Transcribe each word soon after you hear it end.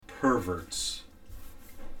perverts,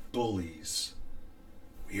 bullies,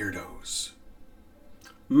 weirdos.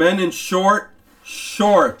 Men in short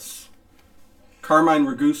shorts, Carmine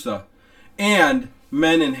Ragusa, and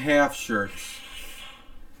men in half shirts,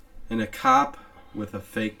 and a cop with a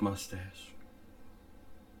fake mustache.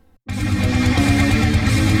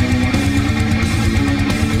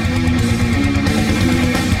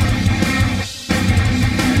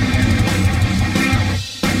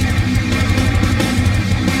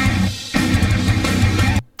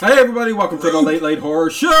 Hey everybody, welcome to the Late Late Horror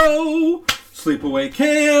Show! Sleepaway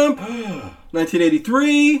Camp,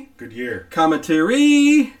 1983. Good year.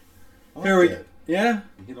 Commentary. Here we it. Yeah?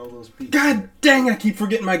 You hit all those beats. God dang, I keep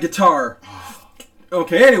forgetting my guitar.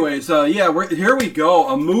 Okay, anyways, here we go.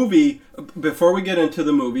 A movie, before we get into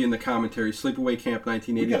the movie and the commentary, Sleepaway Camp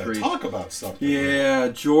 1983. We gotta talk about something. Yeah,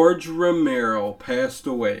 George Romero passed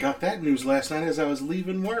away. Got that news last night as I was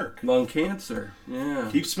leaving work. Lung cancer, yeah.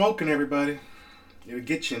 Keep smoking, everybody. It'll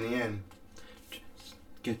get you in the end.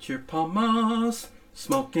 Get your palmas,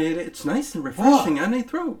 smoke it. It's nice and refreshing on the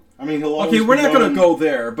throat. I mean, he'll always Okay, we're be not known, going to go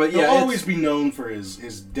there, but yeah. He'll always be known for his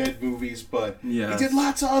dead movies, but yes. he did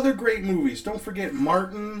lots of other great movies. Don't forget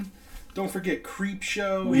Martin. Don't forget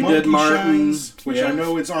Creepshow. We Monkey did Martin, Shines, which yes. I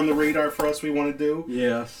know is on the radar for us. We want to do.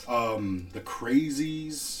 Yes. The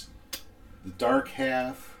Crazies, The Dark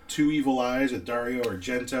Half, Two Evil Eyes with Dario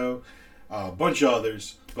Argento, a bunch of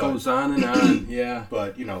others. But, goes on and on, yeah.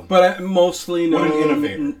 But, you know. But I mostly know what an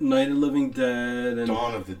innovator. Night of the Living Dead and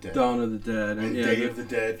Dawn of the Dead. And Day of the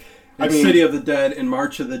Dead. And City of the Dead and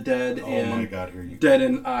March of the Dead and my God, here you Dead go.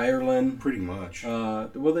 in Ireland. Pretty much.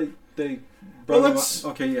 They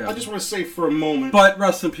okay, yeah. I just want to say for a moment. But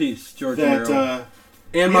rest in peace, George Romero.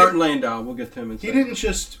 And Martin Landau. We'll get to him in a second. He didn't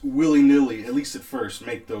just willy-nilly, at least at first,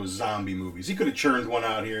 make those zombie movies. He could have churned one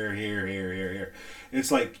out here.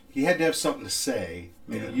 It's like he had to have something to say,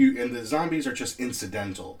 and the zombies are just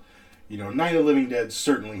incidental. You know, Night of the Living Dead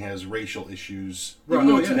certainly has racial issues. Even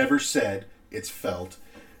though it's never said, it's felt.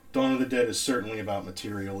 Dawn of the Dead is certainly about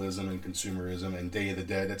materialism and consumerism, and Day of the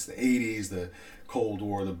Dead, that's the 80s, the Cold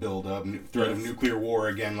War, the build-up, threat of nuclear war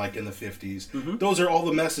again, like in the 50s. Mm-hmm. Those are all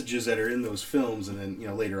the messages that are in those films, and then, you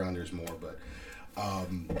know, later on there's more. But,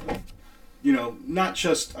 you know, not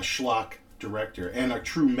just a schlock director, and a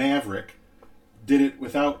true maverick did it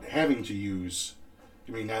without having to use...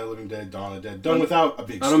 I mean, Night of the Living Dead, Dawn of the Dead, done without a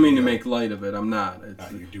big I don't mean to make light of it. I'm not.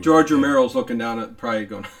 George Romero's looking down at probably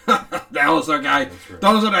going, that was our guy. Right.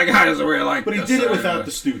 Those are the guys that were like But he did it without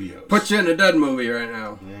the studios. Put you in a Dead movie right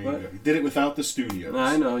now. There you go. He did it without the studios.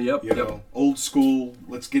 I know, yep. You know, old school,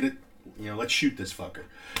 let's get it, you know, let's shoot this fucker.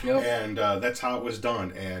 Yep. And that's how it was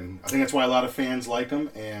done. And I think that's why a lot of fans like him.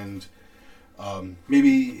 And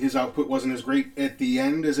maybe his output wasn't as great at the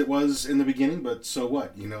end as it was in the beginning, but so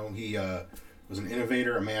what? You know, he... was an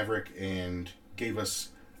innovator, a maverick, and gave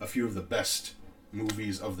us a few of the best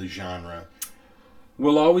movies of the genre.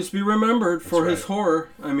 Will always be remembered for his horror.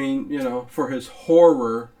 I mean, you know, for his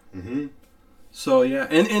horror. Mm-hmm. So, yeah.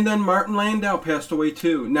 And then Martin Landau passed away,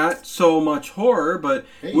 too. Not so much horror, but...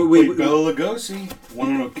 Hey, we played Bela Lugosi.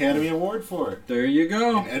 Won an Academy Award for it. There you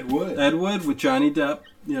go. And Ed Wood. Ed Wood with Johnny Depp.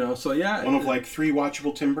 You know, so yeah. One of like 3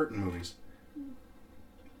 watchable Tim Burton movies.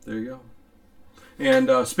 There you go. And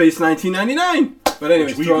Space 1999. But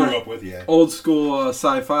anyways, which we grew up with, yeah. Old school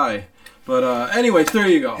sci-fi. But anyways, there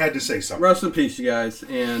you go. Had to say something. Rest in peace, you guys.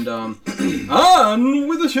 And on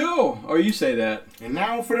with the show. Or you say that. And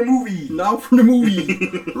now for the movie.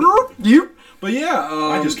 But yeah.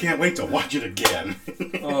 I just can't wait to watch it again.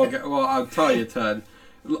 Oh, okay. Well, I'll tell you, Ted.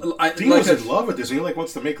 Dino's in love with this, and he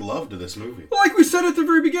wants to make love to this movie. Like we said at the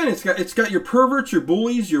very beginning, it's got your perverts, your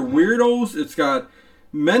bullies, your weirdos. It's got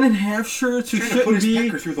men in half shirts who shouldn't put his be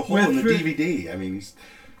pecker through the hole in the DVD. I mean, he's...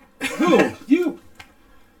 Who? You?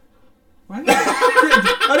 I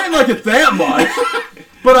didn't like it that much,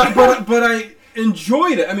 but I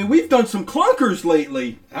enjoyed it. I mean, we've done some clunkers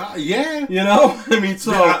lately. Yeah. You know, I mean,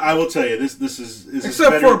 so yeah, I will tell you, this is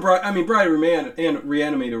except for Bride and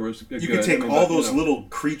Reanimator was good. You could take all those little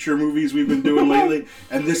creature movies we've been doing lately,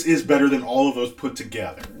 and this is better than all of those put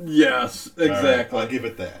together. Yes, exactly. Right, I'll give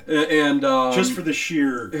it that. And just for the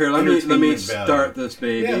sheer let me start this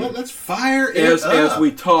baby. Yeah, let's fire it up. As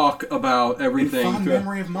we talk about everything. In fond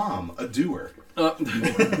memory of Mom, a doer.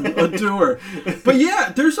 A doer. But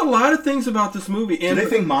yeah, there's a lot of things about this movie. And do they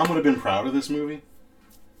think Mom would have been proud of this movie?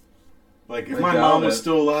 Like, if my mom was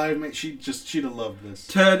still alive, man, she'd have loved this.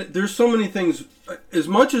 Ted, there's so many things. As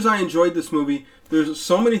much as I enjoyed this movie, there's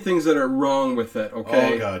so many things that are wrong with it,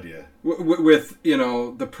 okay? Oh, God, yeah. With, you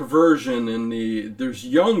know, the perversion and there's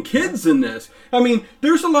young kids in this. I mean,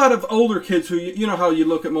 there's a lot of older kids who, you know how you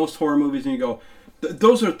look at most horror movies and you go,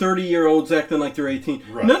 those are 30-year-olds acting like they're 18.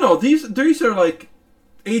 Right. No, these are like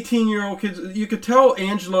 18-year-old kids. You could tell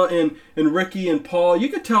Angela and Ricky and Paul. You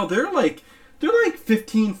could tell they're like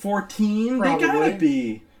 15, 14. Probably. They gotta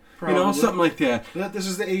be. Probably. You know, something like that. This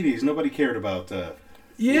is the 80s. Nobody cared about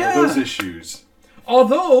those issues.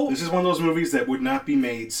 Although this is one of those movies that would not be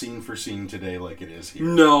made scene for scene today like it is here.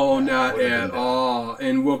 No, not at all.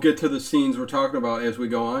 And we'll get to the scenes we're talking about as we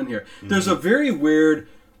go on here. Mm-hmm. There's a very weird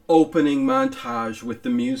opening montage with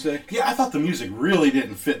the music. Yeah, I thought the music really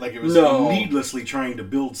didn't fit. Like it was needlessly trying to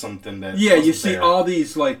build something that. Yeah, you see all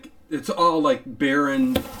these it's all like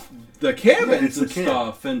barren. The cabins and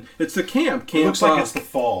stuff, and it's the camp. It looks like it's the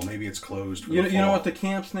fall. Maybe it's closed. You know what the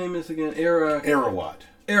camp's name is again?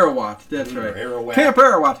 Arawat. That's right. Arawak. Camp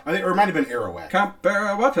Arawat. I think, or it might have been Arawak. Camp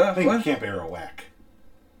Arawat. I think Camp Arawak.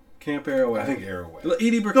 Camp Arawak. I think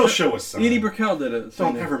Arawak. They'll show us something. Edie Brickell did it.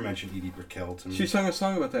 Don't ever mention Edie Brickell to me. She sung a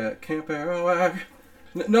song about that. Camp Arawak.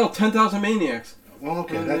 No, 10,000 Maniacs. Well,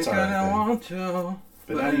 okay, that's all right. I want to.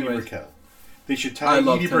 But not Edie Brickell. They should tie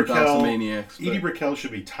Edie Brickell. Edie Brickell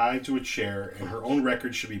should be tied to a chair, and her own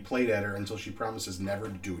record should be played at her until she promises never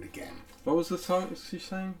to do it again. What was the song she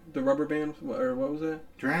sang? The Rubber Band, or what was that?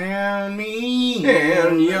 Drown me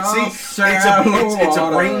in your it's a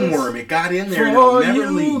brainworm. It got in there and it'll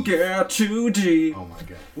never leave. Get too deep. Oh my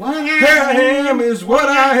god! What I am is what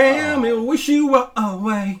I am. I wish you were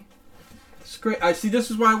away. It's great. I see.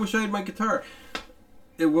 This is why I wish I had my guitar.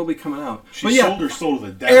 It will be coming out. She sold her soul to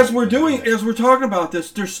the devil. As we're talking about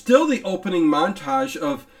this, there's still the opening montage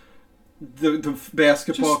of the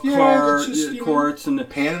basketball courts and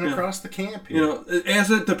panning across the camp here. You know, as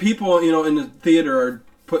the people in the theater are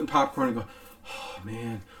putting popcorn and go, oh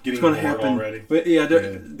man, getting what's going to happen already? But they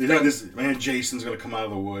think this man Jason's going to come out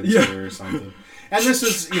of the woods here or something. And this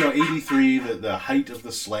is 83, the height of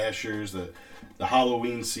the slashers, the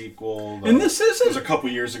Halloween sequel. And this isn't. It was a couple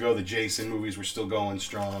years ago. The Jason movies were still going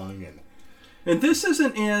strong, and this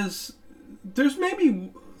isn't as. There's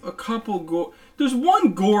maybe a couple There's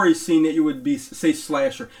one gory scene that you would say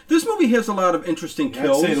slasher. This movie has a lot of interesting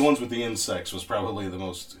kills. I'd say the ones with the insects was probably the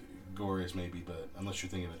most goriest, maybe, but unless you're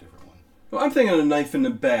thinking of a different one. Well, I'm thinking of a knife in the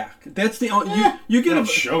back. That's the only you get not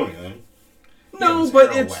showing anything. No, but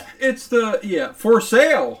it's for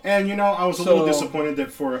sale. And I was a little disappointed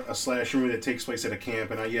that for a slasher movie that takes place at a camp,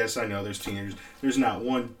 and I know there's teenagers. There's not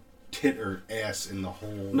one tit or ass in the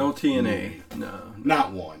whole. No TNA. Movie. No,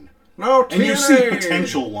 not one. No TNA. And you see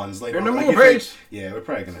potential ones later. In the movies. We're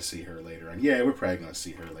probably gonna see her later on. Yeah, we're probably gonna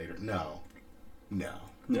see her later. No. Nowhere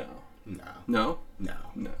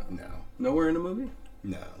in the movie.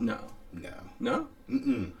 No.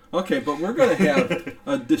 Mm-mm. Okay, but we're going to have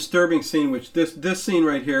a disturbing scene, which this scene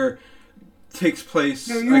right here takes place.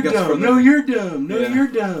 No, you're dumb. You're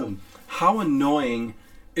dumb. How annoying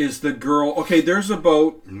is the girl? Okay, there's a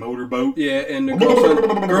boat, motorboat. Yeah, and the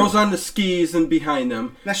girls on the skis and behind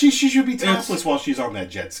them. Now she should be topless while she's on that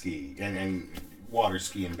jet ski and water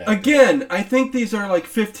skiing back. Again, I think these are like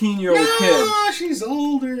 15-year-old kids. No, she's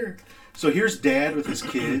older. So here's Dad with his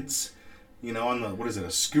kids. On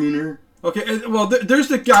a schooner. Okay, well, there's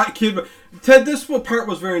the kid. Ted, this part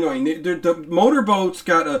was very annoying. The motorboat's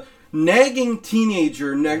got a nagging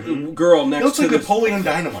teenager girl next to it. Looks like Napoleon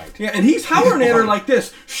Dynamite. Yeah, and he's hollering at her like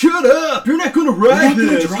this. Shut up! You're not going to ride this. You're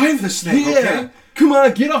not going to drive this thing, okay? Come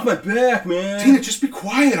on, get off my back, man. Tina, just be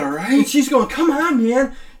quiet, all right? And she's going, come on,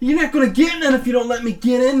 man. You're not going to get none if you don't let me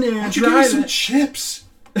get in there and drive it. Why don't you give me some chips?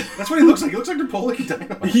 That's what he looks like. He looks like Napoleon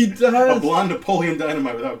Dynamite. He does. A blonde Napoleon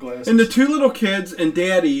Dynamite without glasses. And the two little kids and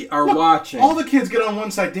Daddy are watching. All the kids get on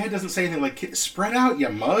one side. Dad doesn't say anything like, spread out, you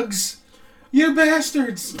mugs. You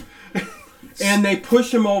bastards. And they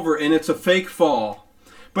push him over, and it's a fake fall.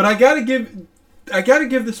 But I gotta give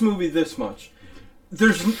this movie this much.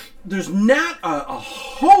 There's not a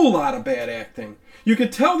whole lot of bad acting. You can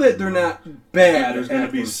tell that they're not bad. There's going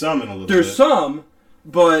to be some in a little bit. There's some,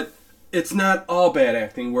 but it's not all bad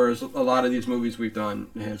acting, whereas a lot of these movies we've done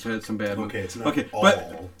has had some bad ones. Okay, it's not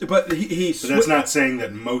all. But he But that's not saying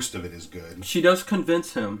that most of it is good. She does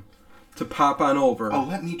convince him to pop on over. Oh,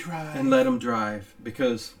 let me drive. And let him drive,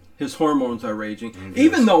 because his hormones are raging. Mm-hmm.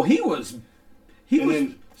 Even though he was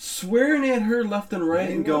swearing at her left and right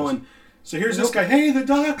and going... So here's this guy, hey, the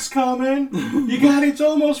doc's coming. It's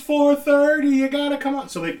almost 4:30. You got to come on.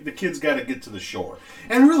 So the kids got to get to the shore.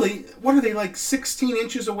 And really, what are they, like 16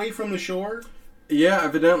 inches away from the shore? Yeah,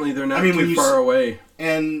 evidently they're not too far away.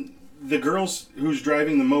 And the girl's who's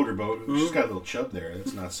driving the motorboat, she's got a little chub there.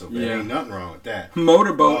 That's not so bad. Yeah. Ain't nothing wrong with that.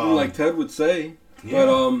 Motorboat, like Ted would say. Yeah. But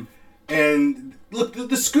And look,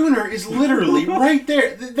 the schooner is literally right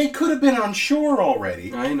there. They could have been on shore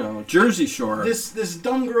already. I know. Jersey Shore. This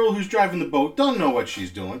dumb girl who's driving the boat doesn't know what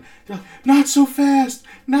she's doing. They're like, not so fast.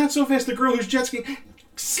 Not so fast. The girl who's jet skiing,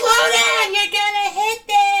 slow down, you're gonna hit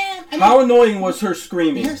them. How annoying was her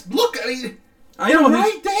screaming? Yes, look, I mean, I know, they're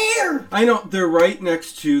right there. I know, they're right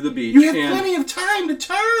next to the beach. You have plenty of time to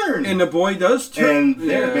turn. And the boy does turn. And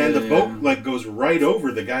there, man, the boat like goes right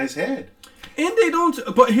over the guy's head. And they don't.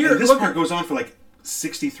 But here, and this look, part goes on for like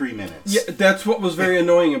 63 minutes. Yeah, that's what was very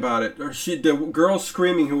annoying about it. The girl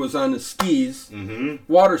screaming who was on the skis,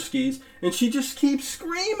 water skis, and she just keeps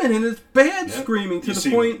screaming, and it's bad screaming to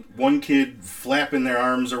the point. One kid flapping their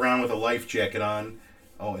arms around with a life jacket on.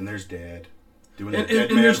 Oh, and there's Dad doing the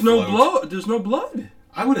dead man there's float. no blood. There's no blood.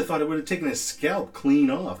 I would have thought it would have taken his scalp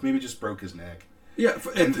clean off. Maybe just broke his neck. Yeah,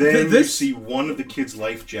 and then you see one of the kids'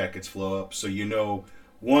 life jackets flow up, so you know.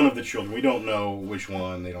 One of the children, we don't know which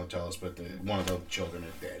one, they don't tell us, but one of the children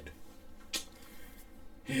is dead.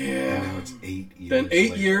 Yeah. And now it's 8 years Then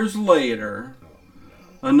 8 later. years later,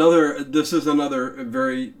 this is another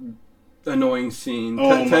very annoying scene.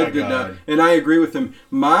 Oh, Ted my did God. not, and I agree with him.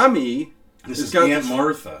 Mommy. This is Aunt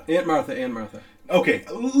Martha. Aunt Martha. Okay,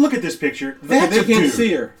 look at this picture. That's they a can't dude.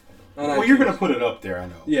 see her. Well, you're going to put it up there, I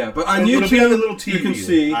know. Yeah, but on It'll YouTube, be on the little TV, you can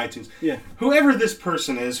see. iTunes. Yeah. Whoever this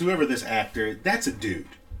person is, whoever this actor, that's a dude.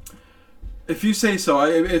 If you say so,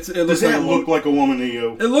 it looks Does that look like a woman to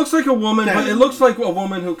you? It looks like a woman, but it looks like a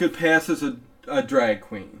woman who could pass as a drag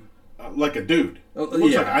queen. Like a dude. It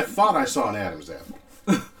looks like, I thought I saw an Adam's apple.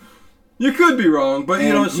 You could be wrong, but you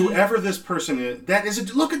know, whoever this person is, that is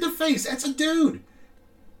a look at the face. That's a dude.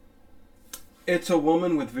 It's a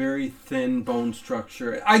woman with very thin bone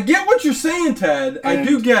structure. I get what you're saying, Ted. I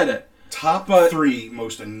do get it. Top 3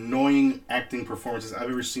 most annoying acting performances I've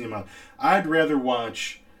ever seen in my life. I'd rather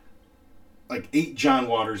watch like 8 John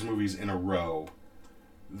Waters movies in a row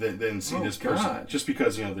than see this person. Just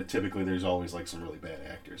because, you know, that typically there's always like some really bad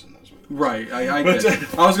actors in those movies. Right. I get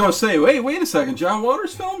it. I was going to say, wait a second. John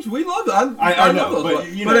Waters films? We love it. I know, love those.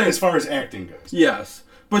 but you know, as far as acting goes. Yes.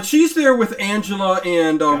 But she's there with Angela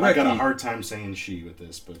and Ricky. I got a hard time saying she with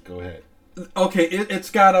this, but go ahead. Okay, it's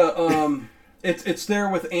got a it's there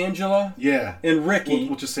with Angela. Yeah. And Ricky.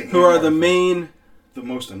 We'll just say who are the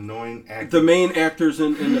most annoying actors. The main actors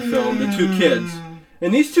in the film, the 2 kids.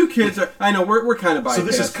 And these 2 kids are, I know we're kind of biased. So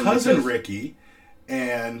this is cousin Ricky,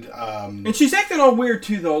 and she's acting all weird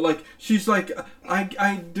too, though. Like she's like,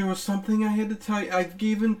 there was something I had to tell you. I've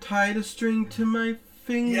even tied a string to my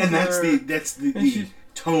finger. Yeah, and that's the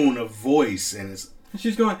tone of voice, and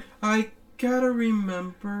she's going, I gotta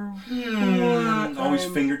remember what always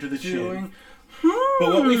I'm finger to the doing. chin. But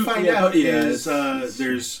what we find out is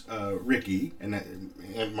there's Ricky, and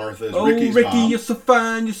Aunt Martha is Ricky's Ricky, mom. you're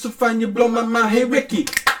so fine, you blow my mind.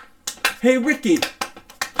 Hey, Ricky.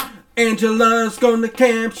 Angela's going to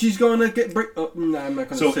camp. She's going to get... I'm not going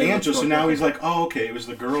to say... So Angela, so now he's like, oh, okay, it was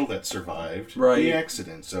the girl that survived the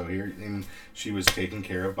accident. So here, and she was taken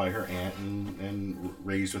care of by her aunt and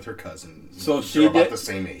raised with her cousin. So they're about the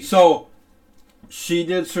same age. So she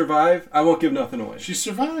did survive. I won't give nothing away. She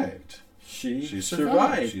survived. She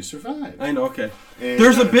survived. She survived. I know, okay. And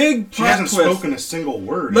there's a big plot she hasn't twist. spoken a single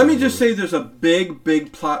word. Let me just say there's a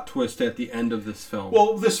big plot twist at the end of this film.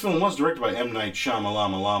 Well, this film was directed by M. Night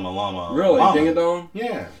Shyamalan. Really? Ding a dong?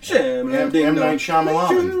 Yeah. M. Night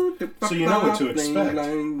Shyamalan. So you know what to expect.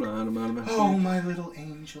 Oh, my little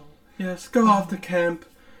angel. Yes, go off the camp.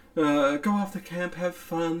 Have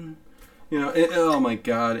fun. You know, oh my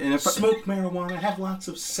God. And if smoke marijuana, have lots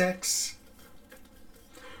of sex.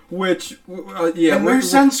 Which, and wear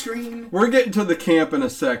sunscreen. We're getting to the camp in a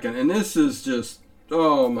second, and this is just,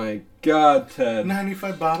 oh my God, Ted.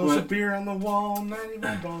 95 bottles of beer on the wall,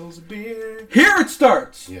 95 bottles of beer. Here it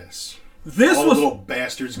starts. Yes. All the little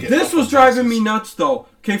bastards get This was driving me nuts, though.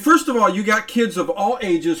 Okay, first of all, you got kids of all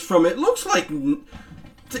ages from, it looks like,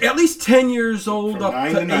 at least 10 years old from up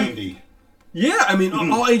 9 to 90. Yeah, I mean,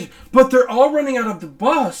 all ages. But they're all running out of the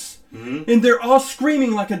bus. And they're all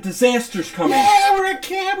screaming like a disaster's coming. Yeah, we're at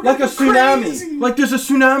camp. Like a tsunami. Crazy. Like there's a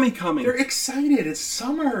tsunami coming. They're excited. It's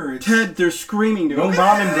summer. Ted, they're screaming. No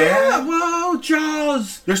mom and dad. Whoa,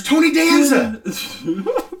 Jaws. There's Tony Danza.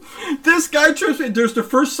 This guy trips me. There's the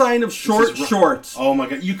first sign of shorts. Oh my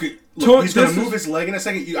God. You could. Look, he's going to move his leg in a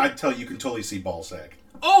second. I tell you can totally see ball sack.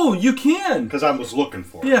 Oh, you can. Because I was looking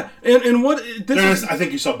for it. Yeah, and what... I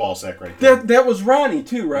think you saw ball sack right there. That was Ronnie,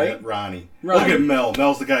 too, right? Yeah, Ronnie. Look at Mel.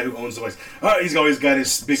 Mel's the guy who owns the place. He's always got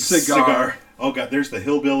his big cigar. Oh, God, there's the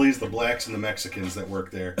hillbillies, the blacks, and the Mexicans that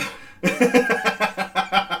work there.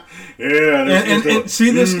 Yeah, and see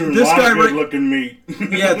this guy good looking meat.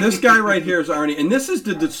 Yeah, this guy right here is Arnie, and this is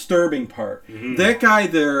the disturbing part. Mm-hmm. That guy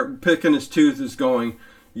there picking his tooth is going,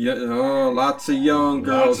 yeah, lots of young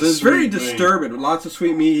girls. It's very disturbing. Lots of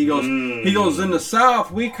sweet meat. He goes in the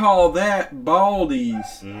South. We call that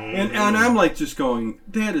baldies, and I'm like just going.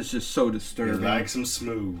 That is just so disturbing. He likes them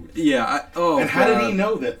smooth. Yeah. And how did he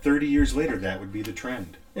know that 30 years later that would be the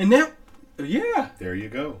trend? And that, yeah. There you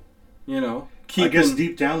go. You know, I guess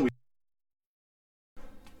deep down we.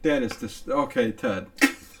 That is okay, Ted.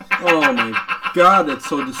 Oh my God, that's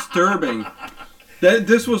so disturbing.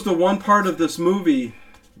 This was the one part of this movie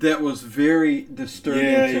that was very disturbing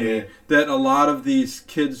to me. That a lot of these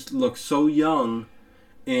kids look so young,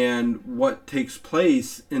 and what takes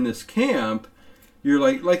place in this camp, you're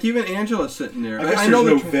like even Angela sitting there. I guess there's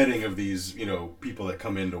no vetting of these, people that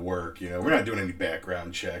come into work. We're not doing any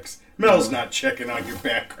background checks. Mel's not checking on your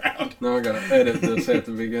background. No, I gotta edit this at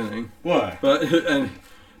the beginning. Why?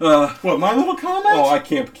 What, my little comment? Oh, I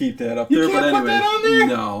can't keep that up there. You can't put that on there?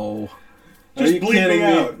 No. Just bleep me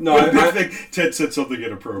out. No, I think Ted said something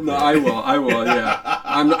inappropriate. No, I will.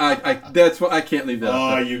 Yeah, that's what I can't leave that.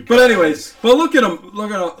 Oh, you. But anyways, look at them.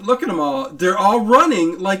 Look at them all. They're all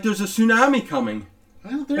running like there's a tsunami coming.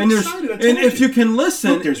 Well, they're excited. And if you can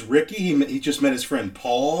listen, look, there's Ricky. He just met his friend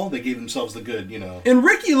Paul. They gave themselves the good, And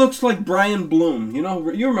Ricky looks like Brian Bloom.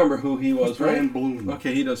 You remember who he was, right? Brian Bloom.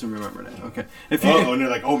 Okay, he doesn't remember that. Okay. And they're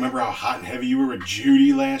like, remember how hot and heavy you were with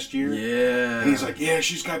Judy last year? Yeah. And he's like, yeah,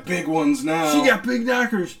 she's got big ones now. She got big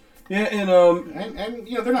knockers. Yeah, and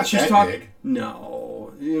they're not that big.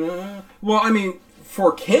 No, Well, I mean,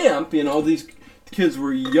 for camp, these kids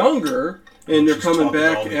were younger. And they're coming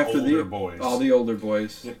back after all the older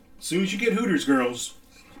boys. Yep. As soon as you get Hooters girls,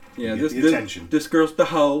 attention. This girl's the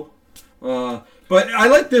hoe. But I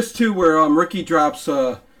like this too, where Ricky drops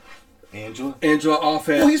Angela off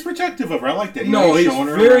at. Well, he's protective of her. I like that. He's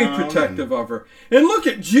very protective of her. And look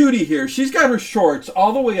at Judy here. She's got her shorts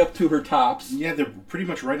all the way up to her tops. Yeah, they're pretty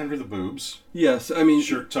much right under the boobs. Yes, I mean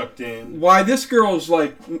shirt tucked in. Why this girl's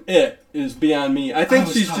like it is beyond me. I think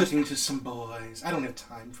she's talking to some boys. I don't have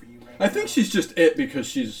time for you. I think she's just it because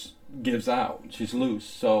she's gives out. She's loose.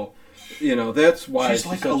 So, that's why she's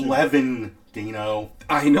like 11, Dino.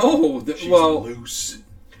 I know. She's loose.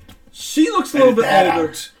 She looks a little bit older.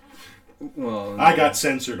 Out. Well, I got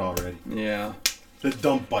censored already. Yeah. The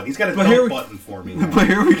dump button. He's got a dump button for me. But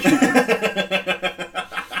here we go.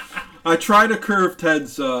 I try to curve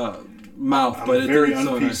Ted's mouth, but it's very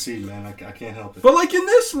un-PC, man. I can't help it. But like in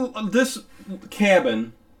this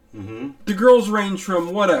cabin. Mm-hmm. The girls range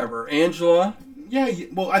from whatever, Angela. Yeah,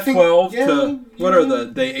 well, I think 12 to what are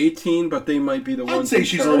they 18? But they might be the ones. I'd say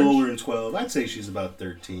she's a little older than 12. I'd say she's about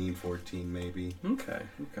 13, 14, maybe. Okay.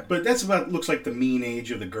 But that's looks like the mean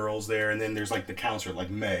age of the girls there, and then there's like the counselor, like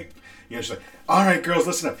Meg. She's like, "All right, girls,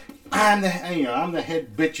 listen up. I'm the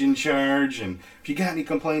head bitch in charge, and if you got any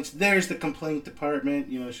complaints, there's the complaint department."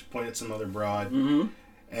 She pointed at some other broad. Mm-hmm.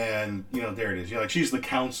 And, there it is. Like, she's the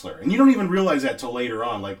counselor. And you don't even realize that till later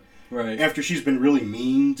on. Like, right. After she's been really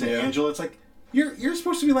mean to Angela, it's like, you're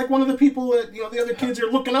supposed to be like one of the people that, the other kids are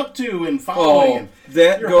looking up to and following.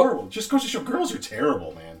 You're horrible. Just goes to show girls are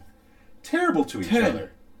terrible, man. Terrible to each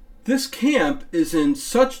other. This camp is in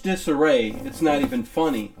such disarray, it's not even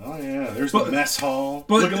funny. Oh, yeah. There's the mess hall.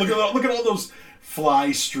 But look at all those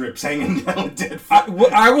fly strips hanging down dead fly.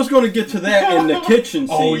 I was going to get to that in the kitchen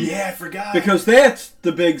scene. Oh, yeah, I forgot. Because that's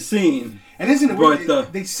the big scene. And isn't it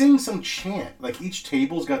weird? They sing some chant. Like, each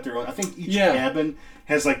table's got their own. I think each cabin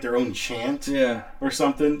has, like, their own chant. Yeah. Or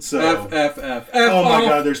something. So F. Oh, my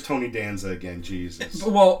God, there's Tony Danza again. Jesus.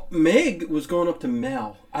 Well, Meg was going up to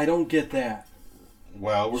Mel. I don't get that.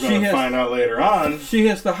 Well, we're going to find out later on. She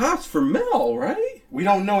has the hots for Mel, right? We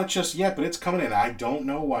don't know it just yet, but it's coming in. I don't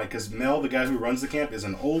know why, because Mel, the guy who runs the camp, is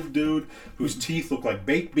an old dude whose teeth look like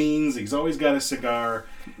baked beans. He's always got a cigar,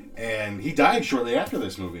 and he died shortly after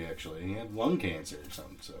this movie, actually. He had lung cancer or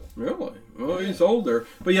something. So Really? Well, he's older.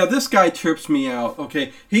 But yeah, this guy trips me out.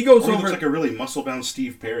 Okay, he goes over... He looks like a really muscle-bound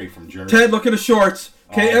Steve Perry from Germany. Ted, look at his shorts.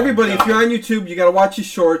 Okay, everybody, if you're on YouTube, you got to watch his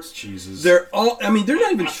shorts. Jesus. They're not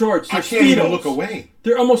even shorts. They're I can't Speedos. even look away.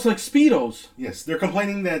 They're almost like Speedos. Yes, they're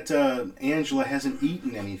complaining that Angela hasn't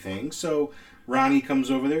eaten anything, so Ronnie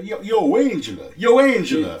comes over there. Yo, Angela.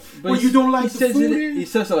 Well, you don't like the food here? He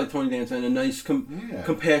says it like Tony Danza in a nice,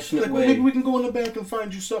 compassionate way. Well, maybe we can go in the back and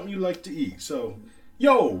find you something you like to eat. So,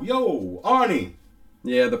 yo, Arnie.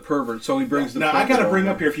 Yeah, the pervert. So he brings the Now, pervert I got to bring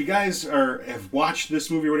over. up here, if you guys have watched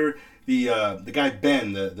this movie or whatever, the guy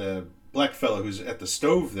Ben, the black fellow who's at the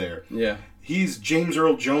stove there, he's James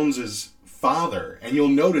Earl Jones's father, and you'll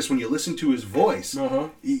notice when you listen to his voice,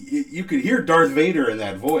 you could hear Darth Vader in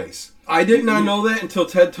that voice. I did not know that until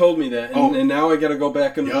Ted told me that, and now I got to go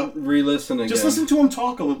back and re-listen again. Just listen to him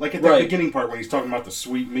talk a little, like at that beginning part when he's talking about the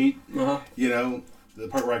sweet meat. You know, the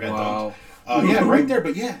part where I got dumped. Yeah, right there.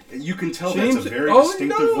 But yeah, you can tell that's a very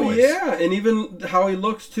distinctive voice. Yeah, and even how he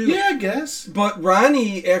looks too. Yeah, I guess. But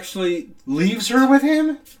Ronnie actually leaves her with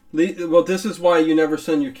him. Well, this is why you never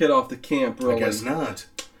send your kid off to camp. Really. I guess not.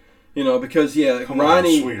 You know, because Come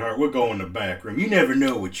Ronnie, on, sweetheart, we'll go in the back room. You never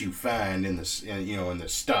know what you find in the in the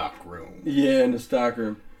stock room. Yeah, in the stock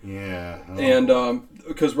room. Yeah. And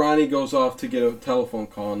because Ronnie goes off to get a telephone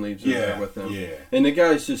call and leaves her there with him. Yeah. And the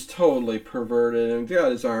guy's just totally perverted and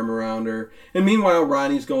got his arm around her. And meanwhile,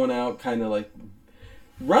 Ronnie's going out kind of like...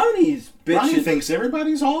 Ronnie's bitching. Ronnie thinks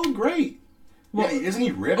everybody's all great. Well, yeah, isn't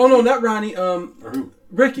he Rick? Oh, no, not Ronnie. Or who?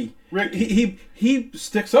 Ricky. He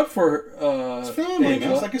sticks up for his family,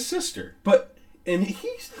 man. It's like his sister. And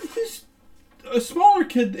he's a smaller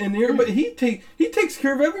kid in here, but he takes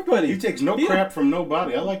care of everybody. He takes no crap from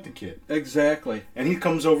nobody. I like the kid. Exactly. And he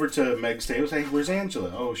comes over to Meg's table. Hey, where's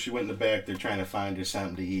Angela? Oh, she went in the back. They're trying to find her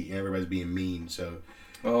something to eat, and everybody's being mean. So,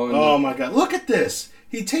 oh my God, look at this.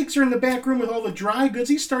 He takes her in the back room with all the dry goods.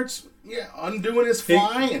 He starts undoing his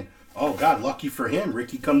fly, and oh God, lucky for him,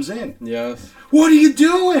 Ricky comes in. Yes. What are you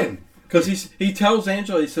doing? Because he tells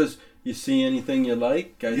Angela, he says, "You see anything you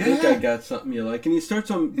like? I think I got something you like." And he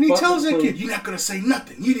starts on. And he tells that kid, "You're not gonna say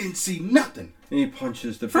nothing. You didn't see nothing." And he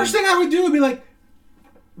punches the. First thing I would do would be like,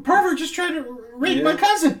 "Pervert just tried to rape my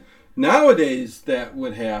cousin." Nowadays, that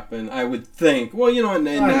would happen. I would think. Well, you know, and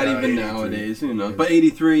not even nowadays, you know. But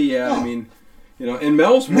 83, I mean, you know, and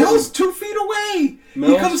Mel's 2 feet away.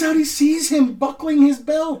 He comes out. He sees him buckling his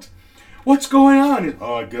belt. What's going on?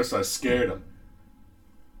 Oh, I guess I scared him.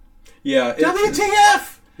 Yeah.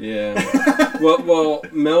 WTF? Yeah. well,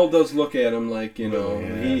 Mel does look at him like, you know,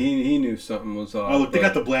 he knew something was off. Oh, look, they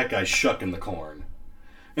got the black guy shucking the corn.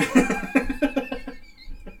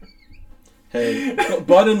 Hey,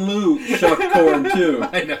 Bud and Lou shuck corn too.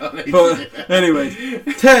 I know. But anyway,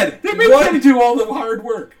 Ted, they make him do all the hard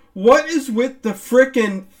work. What is with the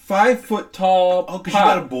frickin' 5 foot tall? Oh, because you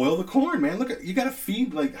gotta boil the corn, man. Look, you gotta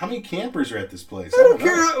feed how many campers are at this place? I don't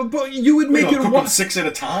care, but you would make it cook them 6 at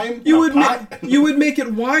a time. You would make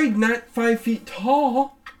it wide, not 5 feet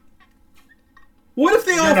tall. What if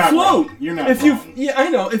they all float? Wrong. You're not wrong. Yeah, I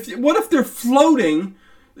know. What if they're floating?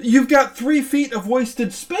 You've got 3 feet of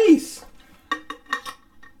wasted space.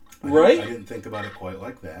 Right? I didn't think about it quite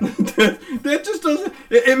like that. That just doesn't...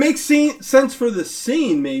 It makes sense for the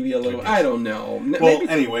scene, maybe a little. I don't know. Well,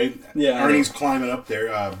 anyway, Arnie's climbing up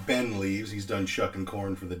there. Ben leaves. He's done shucking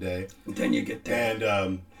corn for the day. And then you get that.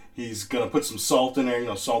 And he's going to put some salt in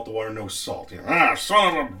there. Salt the water, no salt.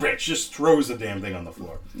 Son of a bitch. Just throws the damn thing on the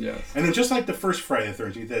floor. Yes. And then just like the first Friday the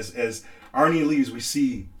 13th, as Arnie leaves, we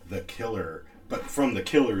see the killer... But from the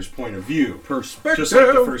killer's point of view. Perspective. Just like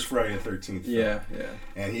the first Friday the 13th. Yeah.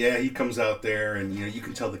 And he comes out there and, you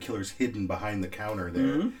can tell the killer's hidden behind the counter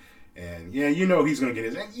there. Mm-hmm. And, he's going to get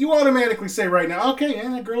his... And you automatically say right now, okay,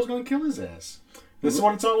 that girl's going to kill his ass. This is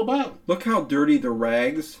what it's all about. Look how dirty the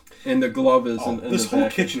rags and the glove is. This whole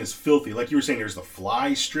kitchen is filthy. Like you were saying, there's the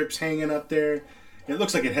fly strips hanging up there. It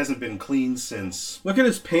looks like it hasn't been cleaned since... Look at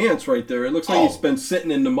his pants right there. It looks like he's been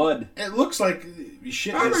sitting in the mud. It looks like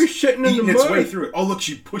shit is shitting in the mud. Its way through it. Oh, look,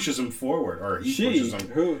 she pushes him forward. Or he pushes him.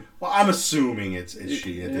 Who? Well, I'm assuming it's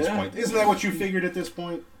she at this point. Isn't that what you figured at this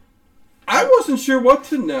point? I wasn't sure what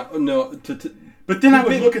to know. No, but then I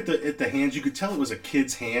would look at the hands. You could tell it was a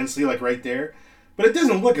kid's hand. See, like right there. But it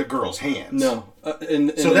doesn't look a girl's hands. No.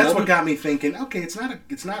 So that's what got me thinking, okay, it's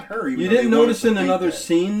not her. You didn't notice in another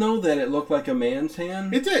scene, though, that it looked like a man's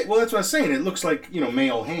hand? It did. Well, that's what I was saying. It looks like,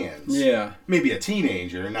 male hands. Yeah. Maybe a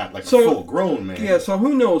teenager, not like a full-grown man. Yeah, so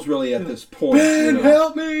who knows really at this point? Ben,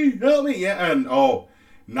 help me! Yeah, and,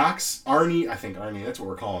 knocks Arnie, I think Arnie, that's what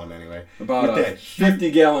we're calling him anyway. About a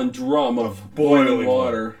 50-gallon drum of boiling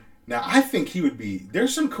water. Now, I think he would be...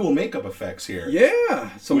 There's some cool makeup effects here.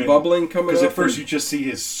 Yeah, bubbling coming up. Because at first you just see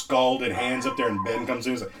his scalded hands up there, and Ben comes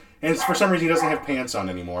in. And for some reason, he doesn't have pants on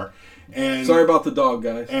anymore. And sorry about the dog,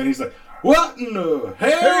 guys. And he's like, what in the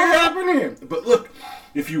hell happened here? But look,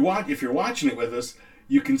 if you're watching it with us,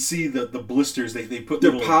 you can see the blisters. They put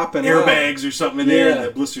little popping airbags or something in there, and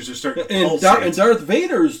the blisters are starting to pulsate. And Darth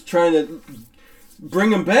Vader's trying to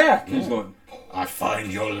bring him back. Yeah. He's going... I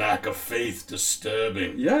find your lack of faith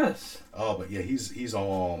disturbing. Yes. Oh, but yeah, he's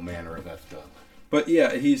all manner of effed up. But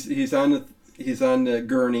yeah, he's on the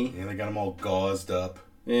gurney. Yeah, they got him all gauzed up.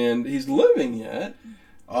 And he's living yet.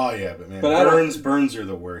 Oh yeah, but man, burns are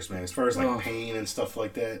the worst, man. As far as pain and stuff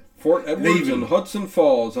like that. Fort Edwards and Hudson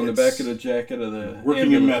Falls on the back of the jacket of the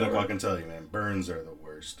working in medical. I can tell you, man, burns are the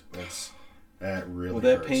worst. That really Well,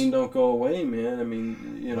 that hurts. pain don't go away, man. I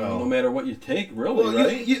mean, Well, no matter what you take, really,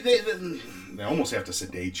 right? They almost have to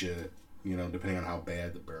sedate you, depending on how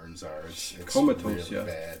bad the burns are. It's comatose, really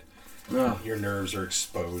bad. Ah. Your nerves are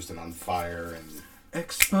exposed and on fire.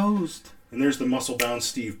 Exposed. And there's the muscle-bound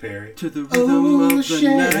Steve Perry. To the rhythm of the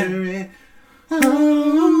night.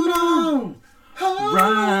 Oh, no.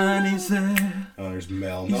 Ronnie's there. Oh, there's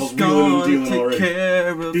Mel. He's Mel's wheeling and dealing take already. Care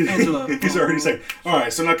of Angela. He's already saying, all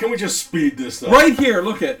right, so now can we just speed this up? Right here,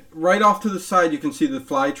 look at right off to the side. You can see the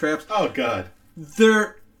fly traps. Oh, God.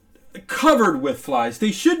 They're covered with flies.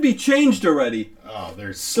 They should be changed already. Oh, they're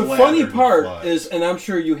The slathered funny with part flies. is, and I'm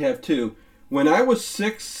sure you have too, when I was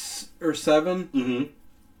 6 or 7, Mm-hmm.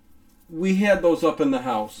 we had those up in the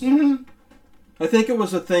house. Mm-hmm. I think it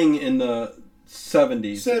was a thing in the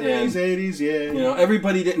 70s. 70s, and, 80s, yeah.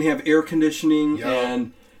 everybody didn't have air conditioning Yep.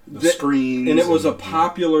 and The screens. and it was a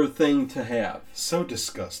popular thing to have. So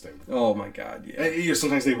disgusting. Oh my God, yeah.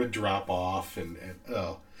 Sometimes they would drop off and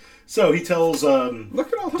oh. So he tells Look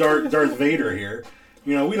at all the Darth Vader here,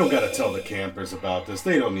 we don't got to tell the campers about this.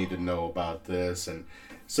 They don't need to know about this. And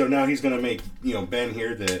so now he's going to make, Ben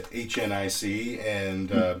here the HNIC,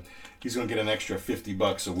 and he's going to get an extra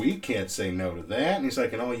 $50 a week. Can't say no to that. And he's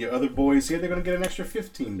like, and all you other boys here, they're going to get an extra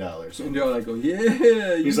 $15. And you're like,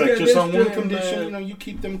 yeah. He's you like, got just this on one joint, condition, man. you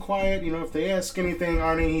keep them quiet. If they ask anything,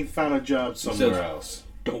 Arnie, he found a job somewhere says, else.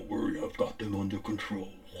 Don't worry, I've got them under control.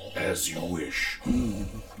 As you wish.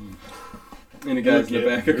 And the guys in the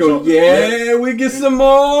back are There's going, all- yeah, we get some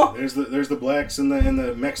more. There's the blacks and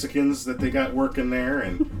the Mexicans that they got working there,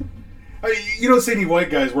 and you don't see any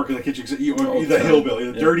white guys working in the kitchen. The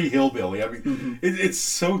hillbilly, the dirty hillbilly. I mean, it's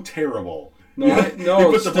so terrible. No,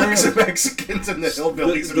 you put the blacks and Mexicans and the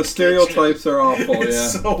hillbillies. The stereotypes are awful. It's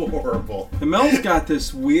Yeah, so horrible. and Mel's got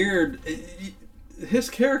this weird.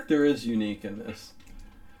 His character is unique in this.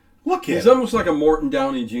 Look at He's him. almost like a Morton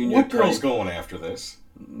Downey Jr. What girl's type. going after this?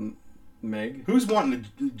 Meg? Who's wanting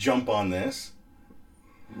to jump on this?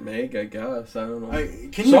 Meg, I guess. I don't know.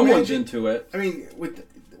 Can you Someone's imagine? into it. I mean,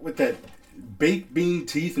 with that baked bean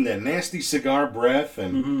teeth and that nasty cigar breath,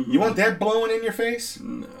 and you want that blowing in your face?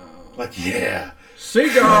 No. Like, yeah.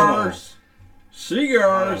 Cigars. Oh,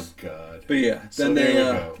 Cigars. God. But yeah, So then there they. we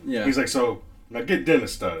go. Yeah. He's like, so, now get dinner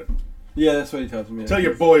started. Yeah, that's what he tells me. Tell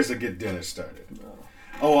your boys to get dinner started.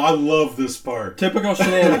 Oh, I love this part. Typical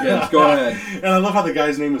shenanigans. Go ahead. And I love how the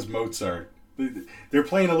guy's name is Mozart. They're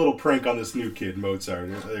playing a little prank on this new kid, Mozart.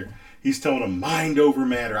 He's telling him mind over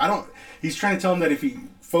matter. He's trying to tell him that if he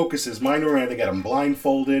focuses mind over matter, they got him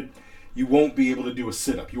blindfolded. You won't be able to do a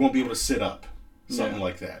sit-up. You won't be able to sit up. Something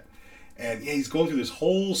like that. And he's going through this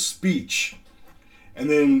whole speech. And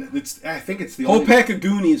then I think it's the Whole only pack of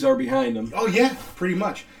Goonies are behind him. Oh yeah, pretty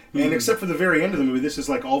much. And except for the very end of the movie, this is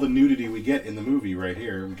like all the nudity we get in the movie right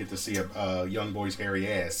here. We get to see a young boy's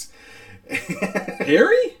hairy ass.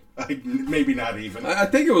 Harry? Maybe not even. I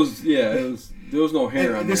think it was. Yeah, it was. There was no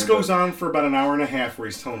hair. And this goes on for about an hour and a half, where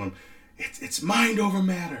he's telling him, "It's mind over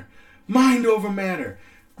matter, mind over matter,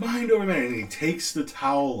 mind over matter." And he takes the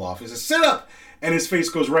towel off. He says, "Sit up," and his face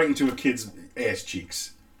goes right into a kid's ass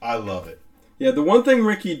cheeks. I love it. Yeah, the one thing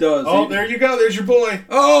Ricky does. Oh, there you go. There's your boy.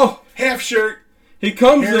 Oh, Half shirt. he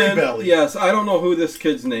comes Hairy in. belly. Yes, I don't know who this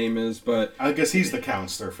kid's name is, but I guess he's the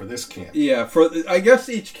counselor for this camp. yeah, I guess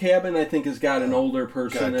each cabin I think has got an older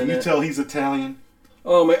person God, in can you it. tell he's Italian?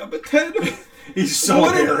 Oh my! But Ted, He's so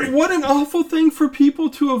hairy. what an awful thing for people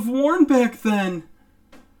to have worn back then.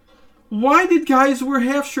 Why did guys wear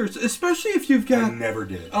half shirts, especially if you've I got never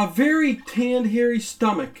did. a very tanned, hairy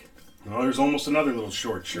stomach? Oh, there's almost another little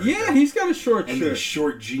short shirt. Yeah, there. he's got a short And shirt. these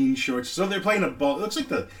short jean shorts. So they're playing a ball. It looks like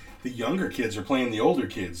the younger kids are playing the older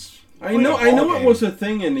kids. I know it was a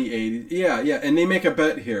thing in the 80s. Yeah, and they make a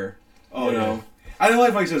bet here. Oh, you yeah. know. I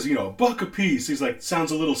like how he says, $1 a piece. He's like,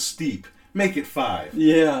 sounds a little steep. Make it $5.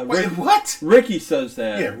 Yeah. Wait, what? Ricky says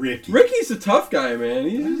that. Yeah, Ricky. Ricky's a tough guy, man.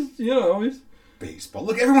 He's, he's... Baseball.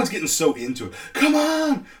 Look, everyone's getting so into it. Come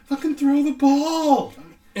on, fucking throw the ball.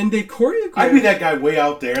 And they choreograph. I'd be that guy way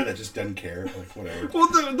out there that just doesn't care. Like, whatever. Well,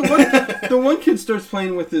 the one kid starts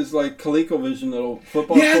playing with his like ColecoVision little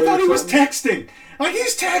football. Yeah, I toy thought or he was something. texting. Like,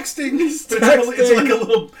 he's texting. But texting. It's like a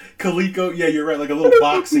little Coleco. Yeah, you're right. Like a little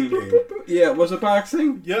boxing game. Yeah, was it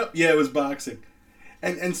boxing? Yep. Yeah, it was boxing.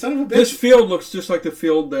 And son of a bitch. This field looks just like the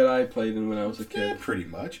field that I played in when I was a Yeah, kid. pretty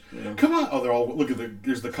much. Yeah. Come on. Oh, they're all. Look at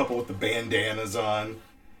there's the couple with the bandanas on.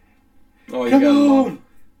 Oh, you Come got the ball. on.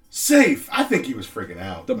 Safe. I think he was freaking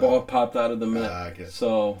out. The ball popped out of the mitt. I guess.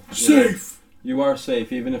 So Safe. You are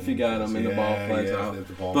safe, even if you got him and the ball Yeah, flies yeah, out. if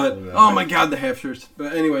the ball But flew out. oh my God, the half shirts.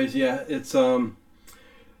 But anyways, yeah, it's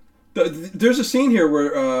There's a scene here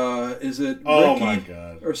where is it Ricky Oh my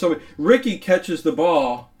god! or somebody? Ricky catches the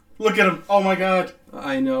ball. Look at him! Oh my god!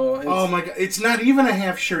 I know. Oh my god! It's not even a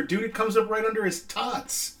half shirt, dude. It comes up right under his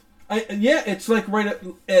tots. Yeah, it's like right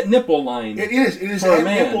at nipple line. It is. It is at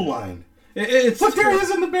nipple line. Look, there he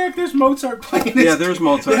is in the back. There's Mozart playing. Yeah, there's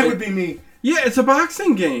Mozart. That would be me. Yeah, it's a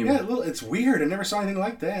boxing game. Yeah, it's weird. I never saw anything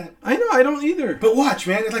like that. I know. I don't either. But watch,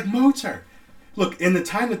 man. It's like Mozart. Look, in the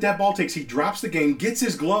time that ball takes, he drops the game, gets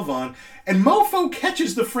his glove on, and Mofo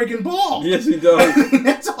catches the friggin' ball. Yes, he does. I mean,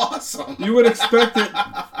 that's awesome. You would expect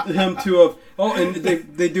him to have... Oh, and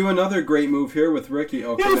they do another great move here with Ricky.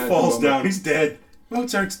 Oh, he falls down. He's dead.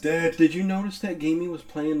 Mozart's dead. Did you notice that game he was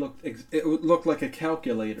playing looked like a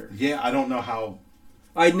calculator? Yeah, I don't know how...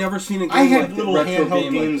 I'd never seen a game I had like little retro handheld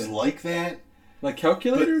game games like that. Like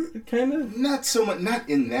calculator, kind of? Not so much, not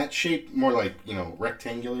in that shape, more like,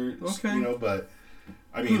 rectangular, but,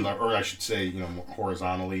 I mean, or I should say, more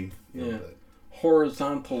horizontally. Yeah.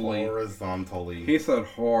 Horizontally. He said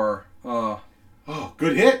horror. Oh,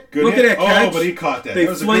 good hit. Look at that catch. Oh, but he caught that. They That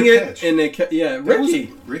was fling a good it, catch. and they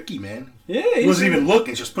Ricky. Ricky, man. Yeah. He wasn't even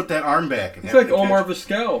looking, just put that arm back. And he's like Omar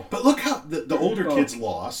Vizquel. But look how the older kids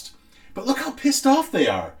lost, but look how pissed off they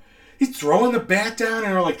are. He's throwing the bat down,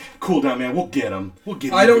 and they're like, "Cool down, man. We'll get him. We'll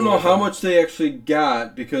get him." I don't know how much they actually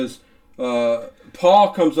got because Paul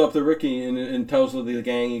comes up to Ricky and tells the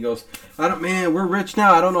gang. He goes, "Man, we're rich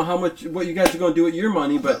now. I don't know what you guys are going to do with your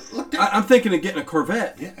money, but I'm thinking of getting a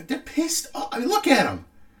Corvette." Yeah, they're pissed off. I mean, look at them.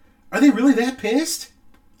 Are they really that pissed?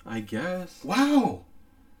 I guess. Wow.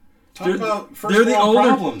 Talk about first they're the world older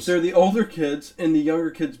problems. They're the older kids, and the younger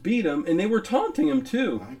kids beat them, and they were taunting him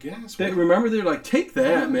too. I guess. Remember, they're like, "Take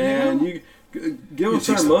that, man! Yeah. You give us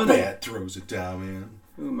our money." Bat throws it down, man.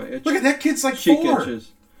 Ooh, look at that kid's like cheek 4.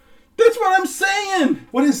 itches. That's what I'm saying.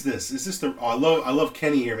 What is this? Is this the? Oh, I love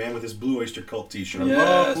Kenny here, man, with his Blue Oyster Cult T-shirt.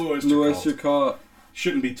 Yes, I love Blue Oyster Cult.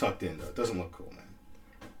 Shouldn't be tucked in though. It doesn't look cool, man.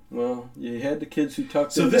 Well, you had the kids who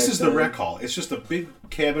tucked in. So this is the rec hall. It's just a big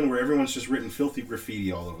cabin where everyone's just written filthy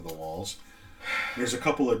graffiti all over the walls. There's a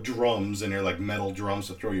couple of drums in there, like metal drums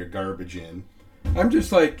to throw your garbage in. I'm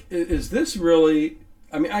just like, is this really...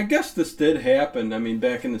 I mean, I guess this did happen. I mean,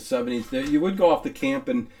 back in the 70s, you would go off to camp,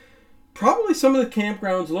 and probably some of the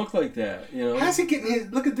campgrounds look like that, How's he getting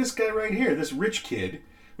his... Look at this guy right here, this rich kid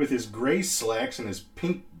with his gray slacks and his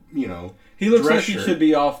pink, He looks dress like he shirt. should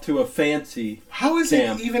be off to a fancy How is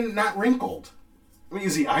camp. it even not wrinkled? I mean,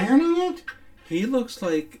 is he ironing it? He looks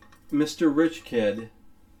like Mr. Rich Kid.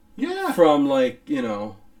 Yeah. From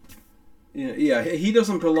yeah, he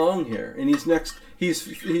doesn't belong here, and he's next.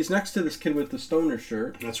 He's next to this kid with the stoner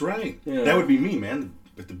shirt. That's right. Yeah. That would be me, man,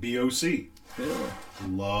 with the BOC. Yeah.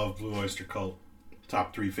 Love Blue Oyster Cult.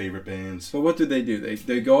 Top 3 favorite bands. So what do?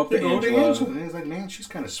 They go up to Angela. And he's like, man, she's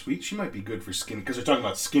kind of sweet. She might be good for skinny, because they're talking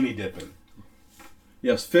about skinny dipping.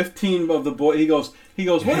 Yes, 15 of the boys. He goes.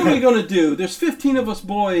 What are we going to do? There's 15 of us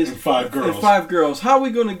boys and 5 girls. And 5 girls. How are we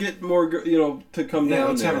going to get more, to come down?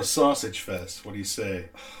 Let's there? have a sausage fest. What do you say?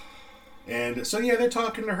 And so they're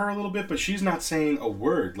talking to her a little bit, but she's not saying a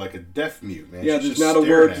word, like a deaf mute, man. Yeah, she's there's not a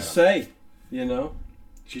word to say.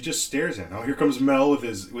 She just stares at him. Oh, here comes Mel with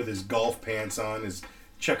his golf pants on, his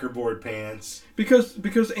checkerboard pants.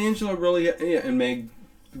 Because Angela really and Meg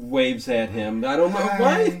waves at him. I don't know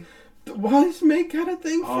why. Why does Meg got a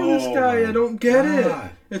thing for this guy? I don't get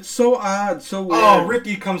it. It's so odd, so weird. Oh,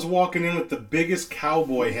 Ricky comes walking in with the biggest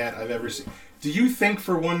cowboy hat I've ever seen. Do you think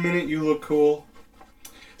for 1 minute you look cool?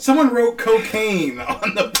 Someone wrote cocaine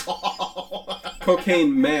on the ball.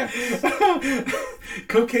 Cocaine Max.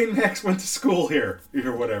 Cocaine Max went to school here,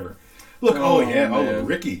 or whatever. Look,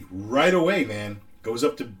 Ricky, right away, man, goes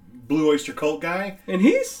up to Blue Oyster Cult guy. And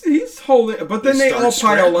he's holding, but then they all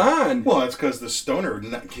pile on. Well, it's because the stoner,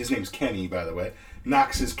 his name's Kenny, by the way,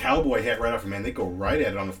 knocks his cowboy hat right off him, man. They go right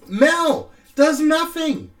at it on the... Mel does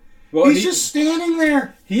nothing. Well, he's just standing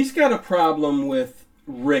there. He's got a problem with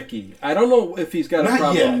Ricky. I don't know if he's got a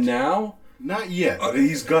problem now. Not yet, but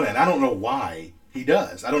he's gonna. And I don't know why he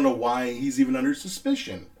does. I don't know why he's even under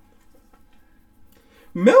suspicion.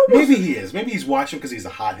 Maybe he is. Maybe he's watching because he's a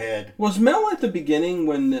hothead. Was Mel at the beginning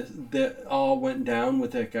when that all went down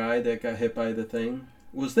with that guy that got hit by the thing?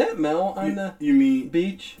 Was that Mel on the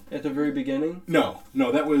beach at the very beginning? No,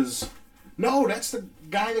 that's the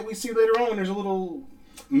guy that we see later on when there's a little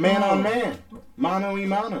man on man, mano y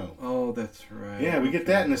mano. Oh, that's right. Yeah, we get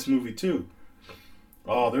that in this movie too.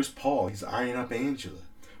 Oh, there's Paul. He's eyeing up Angela.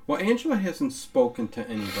 Well, Angela hasn't spoken to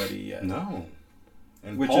anybody yet. No.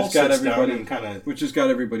 And which Paul has got sits down everybody and kind of... which has got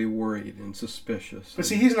everybody worried and suspicious. But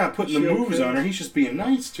see, he's not putting the moves on her. He's just being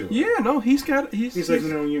nice to her. Yeah, no, he's like,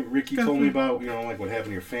 Ricky told me about, like what happened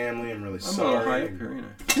to your family. I'm really sorry. I'm a little high up here,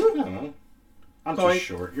 I don't know. I'm too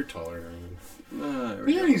short. You're taller than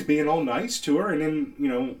me. He's being all nice to her, and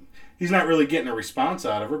then, he's not really getting a response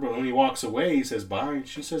out of her, but when he walks away, he says bye, and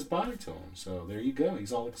she says bye to him. So there you go.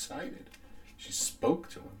 He's all excited. She spoke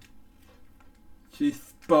to him. She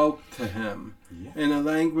spoke to him in a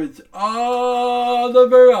language all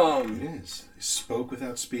of her own. It is. He spoke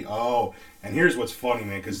without speak. Oh, and here's what's funny,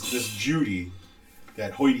 man, because this Judy,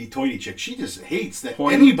 that hoity-toity chick, she just hates that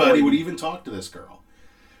anybody would even talk to this girl.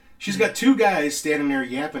 She's got two guys standing there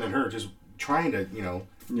yapping at her, just trying to,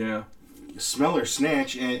 smell her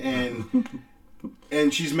snatch, and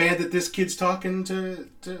and she's mad that this kid's talking to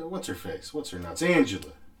what's her face? What's her nuts?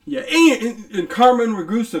 Angela. Yeah, and Carmen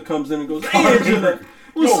Ragusa comes in and goes, Angela,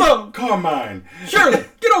 what's up? Carmine. Shirley,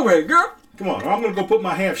 get over here, girl. Come on, I'm going to go put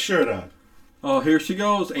my half shirt on. Oh, here she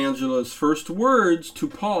goes. Angela's first words to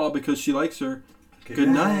Paul, because she likes her. Good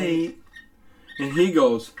night. And he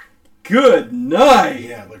goes, good night.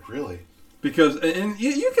 Yeah, like really. Because, and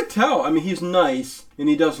you could tell, I mean, he's nice, and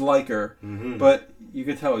he does like her, but you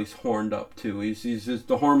could tell he's horned up, too. He's just,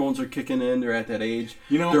 the hormones are kicking in, they're at that age.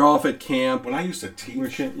 They're off at camp. When I used to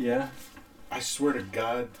teach, I swear to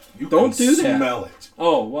God, you don't can smell it.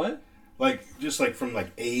 Oh, what? Just from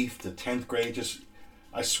 8th to 10th grade,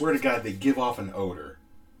 I swear to God, they give off an odor.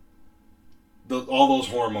 All those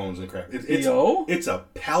hormones and crap. B.O.? It's a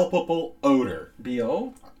palpable odor.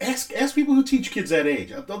 B.O.? Ask people who teach kids that age.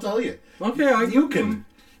 They'll tell you. Okay, you can.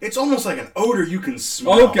 It's almost like an odor you can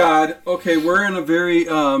smell. Oh God. Okay, we're in a very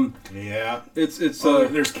Yeah. It's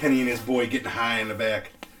there's Kenny and his boy getting high in the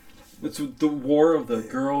back. It's the war of the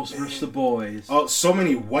girls versus the boys. Oh, so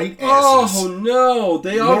many white asses. Oh no!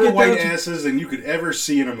 They all more get white asses than you could ever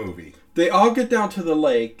see in a movie. They all get down to the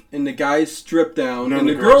lake, and the guys strip down, and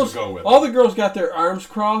the girls go with them. All the girls got their arms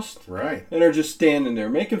crossed, right, and are just standing there,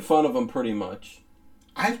 making fun of them, pretty much.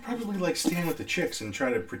 I'd probably stand with the chicks and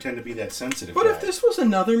try to pretend to be that sensitive. But if this was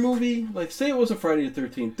another movie, say it was a Friday the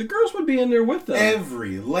 13th, the girls would be in there with them.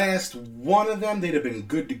 Every last one of them, they'd have been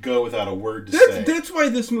good to go without a word to say. That's why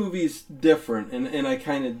this movie's different, and I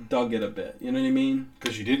kind of dug it a bit. You know what I mean?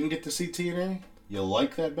 Because you didn't get to see TNA? You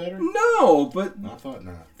like that better? No, but... I thought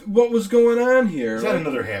not. What was going on here? Is that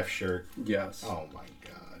another half shirt? Yes. Oh, my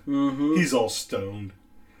God. Mm-hmm. He's all stoned.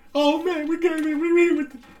 Oh, man, we're going to be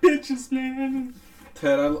with the bitches, man.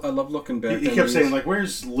 Ted, I love looking back. He kept saying,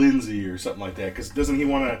 where's Lindsay or something like that? Because doesn't he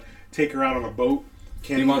want to take her out on a boat?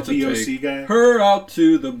 He wants the to DOC take guy? Her out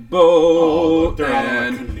to the boat they're out on a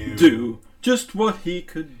and canoe. do just what he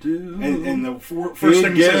could do. And the first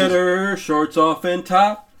thing he says get her shorts off and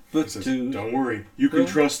top. But he says, don't worry, you can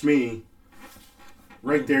trust me.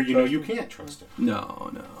 Right there, you can't trust him.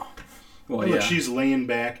 No. Well, Look, she's laying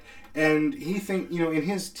back, and he in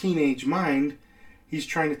his teenage mind, he's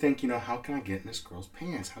trying to think, how can I get in this girl's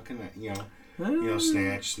pants? How can I,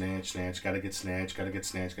 snatch, gotta get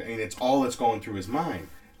snatched. And it's all that's going through his mind,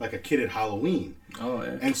 like a kid at Halloween. Oh,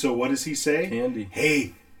 yeah. And so what does he say? Candy.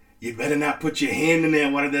 Hey, you better not put your hand in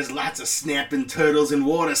there. There's lots of snapping turtles and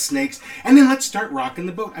water snakes. And then let's start rocking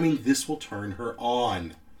the boat. I mean, this will turn her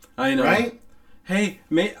on. I know. Right? Hey,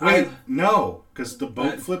 no, because the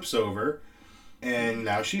boat flips over, and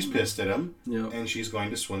now she's pissed at him, and she's going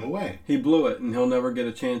to swim away. He blew it, and he'll never get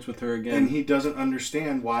a chance with her again. And he doesn't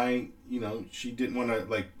understand why, she didn't want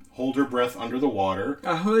to, hold her breath under the water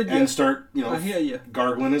and start, I hear you.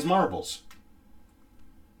 gargling his marbles.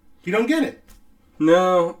 You don't get it.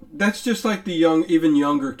 No, that's just like the even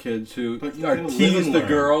younger kids who tease the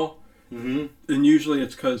girl, and usually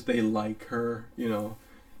it's because they like her,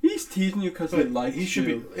 He's teasing you because he likes you. He should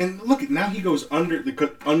be. And look, now he goes under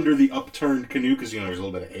the upturned canoe because there's a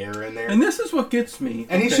little bit of air in there. And this is what gets me.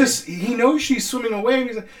 And he knows she's swimming away, and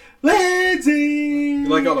he's like, Lindsay! You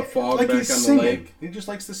like all the fog back on singing. The lake? He just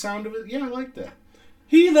likes the sound of it. Yeah, I like that.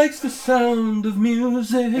 He likes the sound of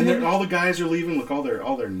music. And all the guys are leaving. Look, all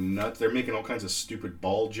their nuts. They're making all kinds of stupid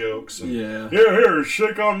ball jokes. And, yeah. Here,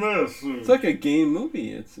 shake on this. It's like a game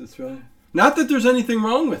movie. It's really not that there's anything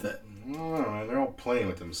wrong with it. No, they're all playing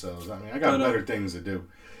with themselves. I mean, I got better things to do.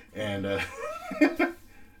 And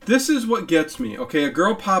this is what gets me. Okay, a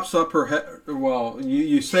girl pops up her head. Well,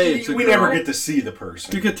 you say it's a girl. We never get to see the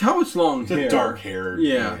person. You could tell it's long hair. It's dark hair.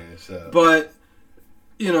 Yeah. But,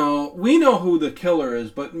 we know who the killer is.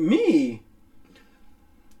 But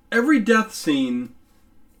every death scene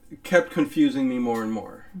kept confusing me more and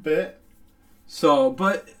more. Bit. So,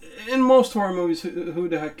 but in most horror movies, who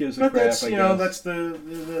the heck gives a crap? That's, I you guess. know, that's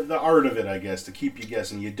the art of it, I guess, to keep you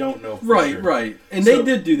guessing. You don't know for right, sure. right. And So- they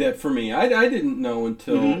did do that for me. I didn't know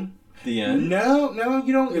until the end. No,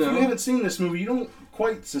 you don't. If No. you haven't seen this movie, you don't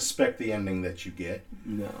quite suspect the ending that you get.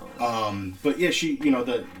 No. But yeah, she, you know,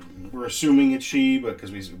 we're assuming it's she, but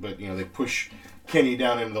you know, they push Kenny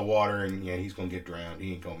down into the water, and yeah, he's gonna get drowned.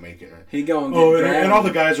 He ain't gonna make it. He going Oh, get and all the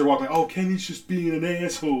guys are walking. Oh, Kenny's just being an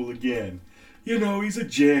asshole again. You know, he's a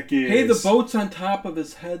jackass. Hey, the boat's on top of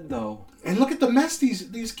his head, though. And look at the mess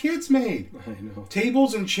these kids made. I know.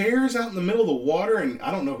 Tables and chairs out in the middle of the water, and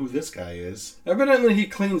I don't know who this guy is. Evidently, he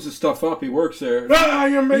cleans the stuff up. He works there. Ah,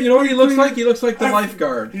 You know what he looks like? He looks like the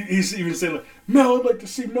lifeguard. He's even saying, like, Mel, I'd like to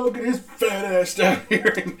see Mel get his fat ass down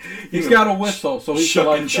here. And, He's got a whistle, so he's the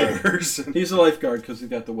shucking lifeguard. chairs. He's a lifeguard because he's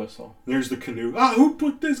got the whistle. There's the canoe. Ah, who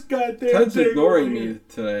put this goddamn Ted's thing ignoring over here? me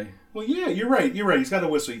today. Well, yeah, you're right. He's got a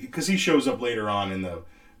whistle because he shows up later on in the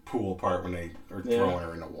pool part when they are throwing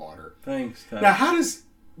her in the water. Thanks, Ted. Now, how does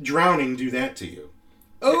drowning do that to you?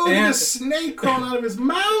 Oh, and a snake crawling out of his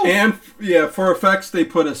mouth. And yeah, for effects, they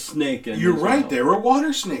put a snake in. You're as right. well. There were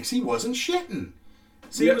water snakes. He wasn't shitting.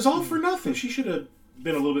 See, Yeah. it was all for nothing. She should have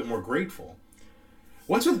been a little bit more grateful.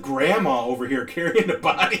 What's with Grandma over here carrying the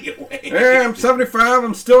body away? Hey, I'm 75.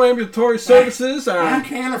 I'm still ambulatory services. I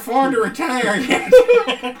can't afford to retire yet,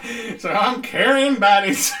 so I'm carrying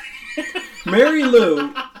bodies. Mary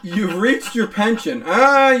Lou, you've reached your pension.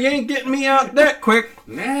 Ah, you ain't getting me out that quick.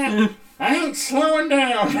 Nah, I ain't slowing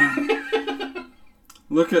down.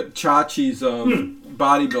 Look at Chachi's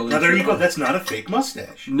bodybuilding. Now there you go. That's not a fake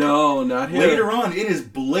mustache. No, not here. Later on, it is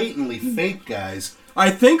blatantly fake, guys. I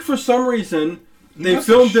think for some reason they must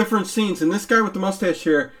filmed have different scenes, and this guy with the mustache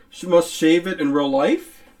here must shave it in real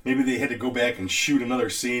life. Maybe they had to go back and shoot another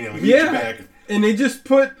scene, and we get you back. And they just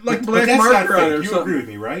put like But black that's not marker on it fake. or You something. agree with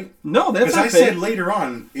me, right? No, that's Because not I fake. said later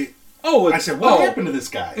on, I I said, what happened to this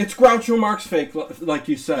guy? It's Groucho Marx fake, like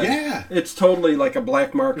you said. Yeah. It's totally like a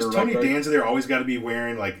black marker. Because Tony right? Danza there always got to be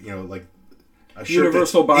wearing like a shirt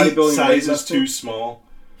Universal that's bodybuilding 8 sizes weightlifting. too small.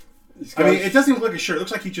 He's I got- mean, it doesn't even look like a shirt. It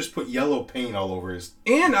looks like he just put yellow paint all over his.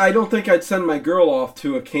 And I don't think I'd send my girl off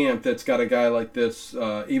to a camp that's got a guy like this,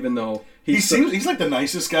 even though He's like the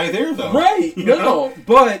nicest guy there, though. right. You No, know?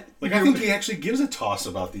 but Like I think he actually gives a toss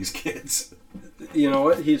about these kids. you know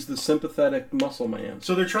what? He's the sympathetic muscle man.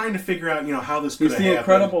 So they're trying to figure out, how this could He's have the happened.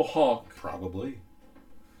 Incredible Hulk. Probably.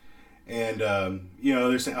 And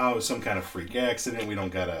they're saying, oh, it was some kind of freak accident. We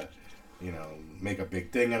don't gotta, make a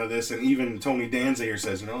big thing out of this. And even Tony Danza here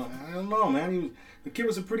says, I don't know, man. The kid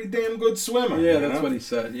was a pretty damn good swimmer. Yeah, that's what he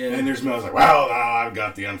said. Yeah. And there's Mel's like, well, now I've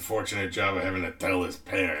got the unfortunate job of having to tell his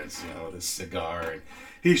parents, with his cigar. And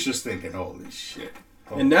he's just thinking, holy shit.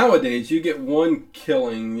 And nowadays, you get one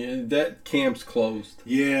killing, that camp's closed.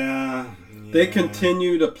 Yeah. They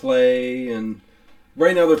continue to play, and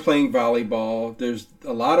right now they're playing volleyball. There's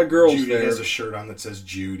a lot of girls Judy there. has a shirt on that says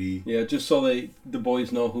Judy. Yeah, just so the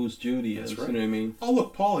boys know whose Judy is. That's right. You know what I mean? Oh,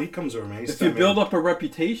 look, Paul, he comes over, man. If you build up a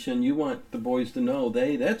reputation, you want the boys to know,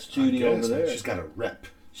 that's Judy over there. She's got a rep.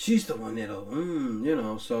 She's the one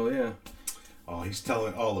that'll, so yeah. Oh, he's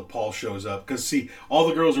telling. Oh, look, Paul shows up because see, all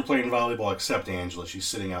the girls are playing volleyball except Angela. She's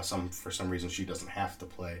sitting out for some reason she doesn't have to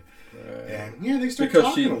play. Right. And yeah, they start because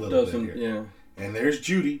talking she a little doesn't. bit here. Yeah. And there's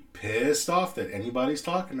Judy, pissed off that anybody's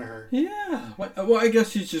talking to her. Yeah. Well, I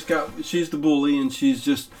guess she's the bully, and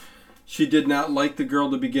she did not like the girl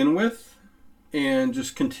to begin with, and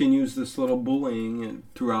just continues this little bullying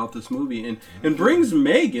throughout this movie, and brings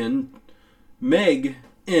Meg in.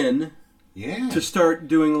 Yeah. To start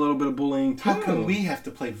doing a little bit of bullying too. How come we have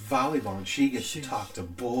to play volleyball and she gets to talk to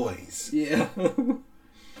boys? Yeah.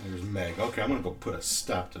 There's Meg. Okay, I'm gonna go put a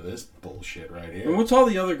stop to this bullshit right here. And what's all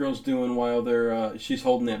the other girls doing while she's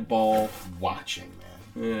holding that ball? Watching,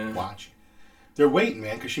 man. Yeah. Watching. They're waiting,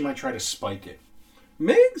 man, because she might try to spike it.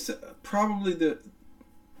 Meg's probably the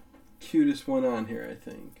cutest one on here, I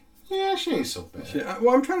think. Yeah, she ain't so bad.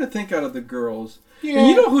 I'm trying to think out of the girls. Yeah. And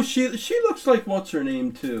you know who she looks like? What's her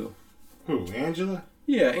name too? Who, Angela?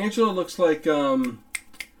 Yeah, Angela looks like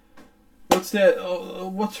what's that?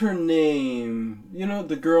 What's her name? You know,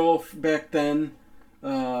 the girl back then.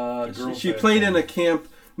 She played in a camp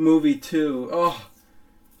movie too. Oh,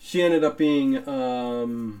 she ended up being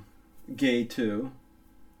gay too.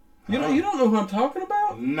 You don't know who I'm talking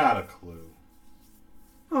about? Not a clue.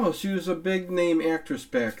 Oh, she was a big name actress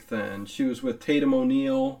back then. She was with Tatum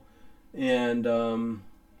O'Neal and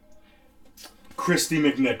Christy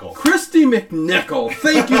McNichol. Christy McNichol.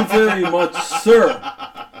 Thank you very much, sir.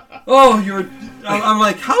 Oh, I'm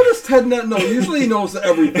like, how does Ted not know? Usually he knows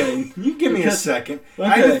everything. You give me a second. Okay.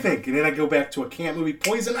 I had to think, and then I go back to a camp movie,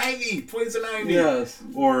 Poison Ivy. Yes.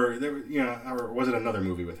 Or there, or was it another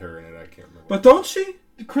movie with her in it? I can't remember. But don't she?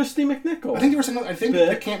 Christy McNichol. I think there was another. I think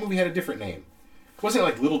the camp movie had a different name. Wasn't it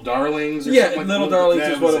like Little Darlings? Or something like Little Darlings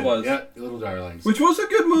is what it was. Yeah, Little Darlings. Which was a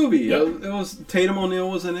good movie. Yep. It was Tatum O'Neal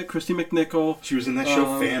was in it. Christy McNichol. She was in that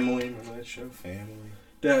show Family. Remember that show Family?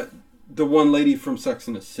 The one lady from Sex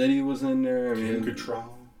and the City was in there. Kim Cattrall.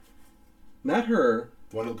 Not her.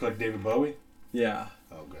 The one that looked like David Bowie? Yeah.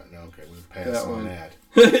 Oh, God. No, okay. We'll pass on that.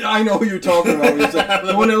 I know who you're talking about.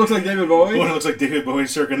 The one that looks like David Bowie? The one that looks like David Bowie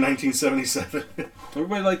circa 1977.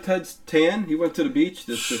 Everybody liked Ted's tan. He went to the beach.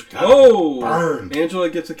 Burned. Angela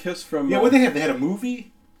gets a kiss from... Yeah, what they have? They had a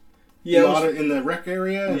movie? Yeah. In the rec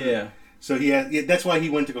area? Yeah. So that's why he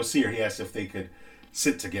went to go see her. He asked if they could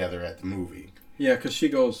sit together at the movie. Yeah, because she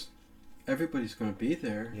goes, everybody's going to be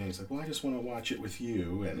there. Yeah, he's like, well, I just want to watch it with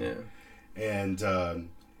you. And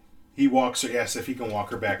he asks if he can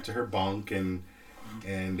walk her back to her bunk, and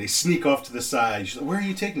they sneak off to the side. She's like, where are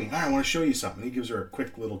you taking me? I want to show you something. He gives her a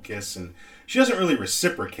quick little kiss, and she doesn't really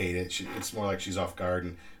reciprocate it. It's more like she's off guard,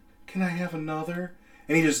 and, can I have another?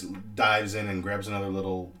 And he just dives in and grabs another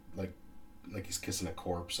little, like he's kissing a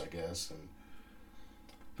corpse, I guess.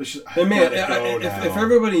 But she's, if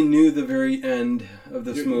everybody knew the very end of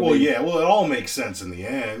this movie... Well, yeah, it all makes sense in the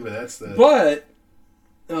end, but that's the... But...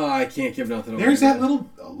 Oh, I can't give nothing away. There's that little...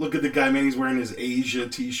 Look at the guy, man. He's wearing his Asia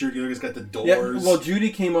t-shirt. He's got the doors. Yeah, well, Judy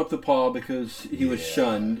came up to Paul because he was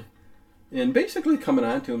shunned. And basically coming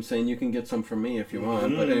on to him saying, you can get some from me if you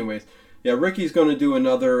want. But anyways, yeah, Ricky's going to do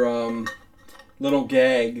another little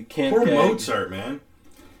gag. Poor Mozart, man.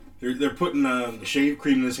 They're putting shave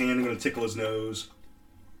cream in his hand. They're going to tickle his nose.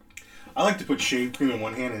 I like to put shave cream in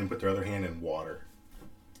one hand and then put their other hand in water.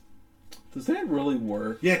 Does that really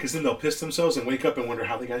work? Yeah, because then they'll piss themselves and wake up and wonder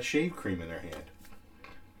how they got shave cream in their hand.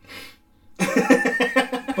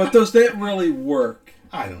 But does that really work?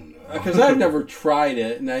 I don't know. Because I've never tried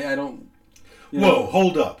it, and I don't... Whoa,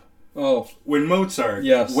 hold up. Oh. When Mozart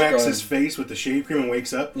whacks his face with the shave cream and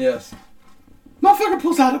wakes up, yes, motherfucker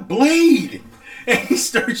pulls out a blade and he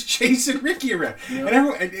starts chasing Ricky around.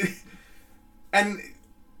 Yep. And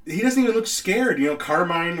he doesn't even look scared.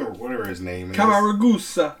 Carmine, or whatever his name is,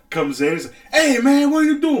 Camaragusa, comes in and says, hey, man, what are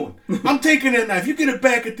you doing? I'm taking that knife. You get it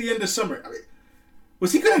back at the end of summer.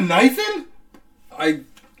 Was he going to knife him?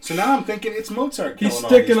 So now I'm thinking it's Mozart killing he's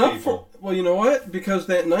sticking all these up people. Well, you know what? Because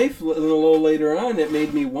that knife, a little later on, it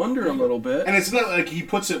made me wonder a little bit. And it's not like he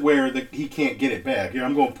puts it where he can't get it back.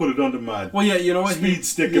 I'm going to put it under my you know what? Speed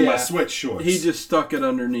stick in my sweatshorts. He just stuck it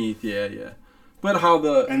underneath, yeah. But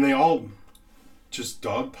And they all just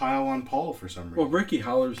dogpile on Paul for some reason. Well, Ricky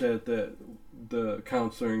hollers at the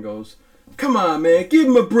counselor and goes, come on, man, give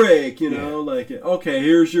him a break, okay,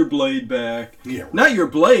 here's your blade back. Yeah, right. Not your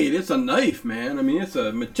blade, it's a knife, man. I mean, it's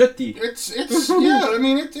a machete. It's it's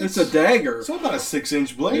a dagger. It's about a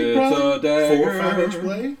 6-inch blade, it's a dagger. 4 or 5-inch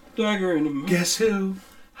blade. Dagger in the mouth. Guess who?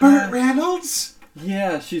 Burt Reynolds.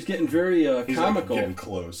 Yeah, she's getting very He's comical. Getting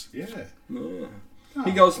close. Yeah. Oh.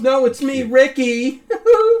 He goes, no, it's me, Ricky.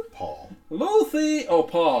 Paul. Lucy. Oh,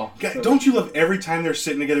 Paul. Don't you love every time they're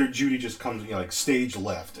sitting together, Judy just comes, stage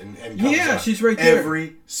left and comes yeah, she's right there.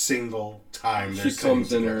 Every single time she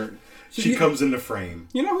comes in her. She comes in the frame.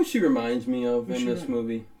 You know who she reminds me of in this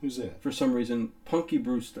movie? Who's that? For some reason, Punky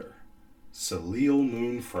Brewster. Salil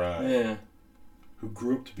Moon Frye. Yeah. Who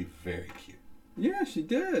grew up to be very cute. Yeah, she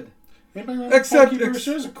did. Except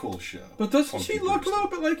Brewster's a cool show. But doesn't she look a little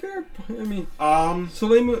bit like her? I mean,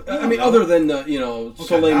 Soleil. Other than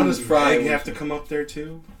Soleil Moon Frye. Meg have to come up there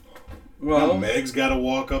too? Well, Meg's got to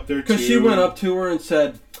walk up there too. Because she went up to her and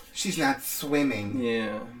said, "She's not swimming."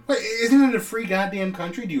 Yeah. But isn't it a free goddamn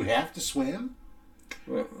country? Do you have to swim?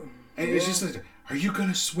 Well, and it's just like, are you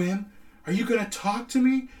gonna swim? Are you gonna talk to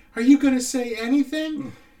me? Are you gonna say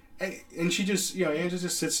anything? And she just, Angela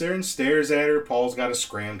just sits there and stares at her. Paul's got to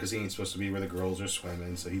scram because he ain't supposed to be where the girls are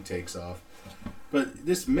swimming, so he takes off. But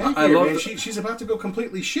this Meg here, man, she's about to go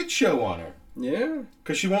completely shit show on her. Yeah.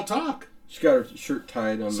 Because she won't talk. She got her shirt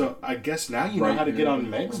tied on. So I guess now you know how to get on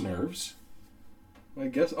Meg's nerves. I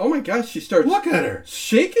guess. Oh my gosh, she starts. Look at her.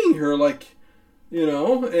 Shaking her like...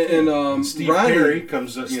 and Steve Ronnie, Perry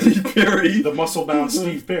comes up. Steve Perry. The muscle-bound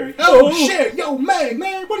Steve Perry. Oh, shit. Yo, Meg,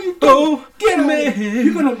 man, what are you doing? Oh, get Meg.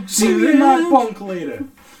 You're going to see me in my bunk later.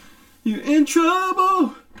 You in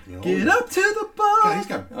trouble. Get up to the bunk. God, he's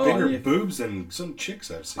got bigger boobs than some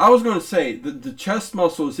chicks I've seen. I was going to say, the chest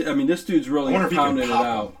muscles, this dude's really pounding it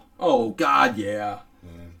out. Oh, God, yeah.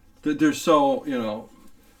 They're so,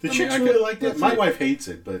 The chicks really like that. My wife hates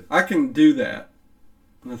it, but... I can do that.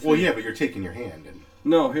 Well, yeah, but you're taking your hand and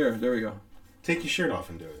No, here, there we go. take your shirt off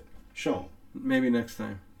and do it. Show them. Maybe next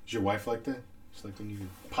time. Is your wife like that? It's like when you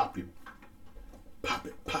pop it.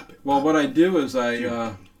 Well, what I do is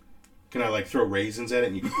Can I like throw raisins at it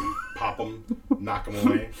and you can pop them, knock them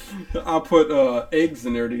away? I'll put eggs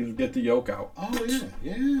in there to get the yolk out. Oh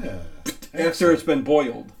yeah. After it's been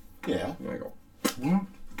boiled. Yeah. And I go.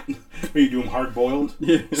 Are you doing hard boiled?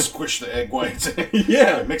 Yeah. Squish the egg whites.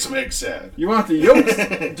 Yeah. Make some egg salad. You want the yolks?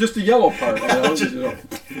 Just the yellow part. You know?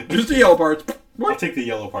 Just the yellow parts. I'll take the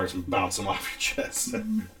yellow parts and bounce them off your chest.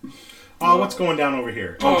 Oh, what's going down over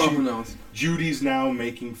here? Who knows? Judy's now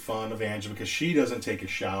making fun of Angela because she doesn't take a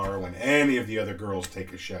shower when any of the other girls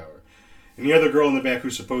take a shower. And the other girl in the back,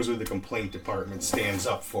 who's supposedly the complaint department, stands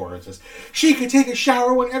up for her and says, she could take a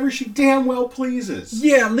shower whenever she damn well pleases.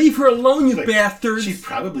 Yeah, leave her alone, you bastards. She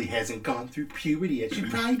probably hasn't gone through puberty yet. She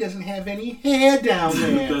probably doesn't have any hair down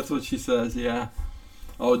there. That's what she says, yeah.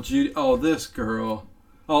 Oh, Judy. Oh, this girl.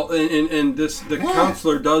 Oh, and the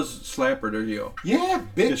counselor does slap her, there you go. Yeah,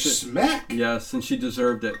 bitch smack. Yes, and she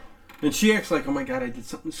deserved it. And she acts like, oh my God, I did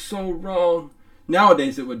something so wrong.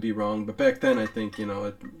 Nowadays it would be wrong, but back then I think, it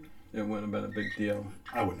wouldn't have been a big deal.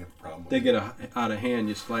 I wouldn't have a problem with They get out of hand,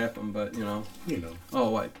 you slap them, but, Oh,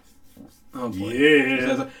 oh boy.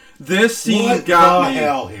 Yeah. This scene what got the me.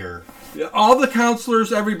 hell here? All the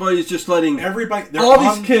counselors, everybody's just letting Everybody, all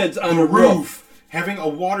these kids on the roof having a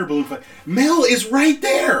water balloon fight. Mel is right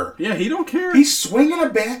there. Yeah, he don't care. He's swinging a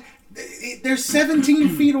bat. They're 17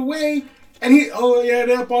 feet away, and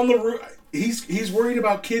they're up on the roof. He's worried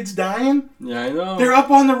about kids dying. Yeah, I know. They're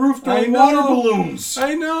up on the roof throwing water balloons.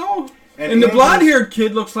 I know. And the blonde-haired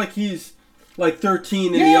kid looks like he's like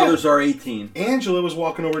 13, and the others are 18. Angela was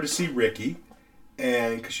walking over to see Ricky,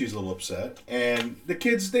 and because she's a little upset, and the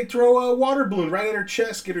kids, they throw a water balloon right at her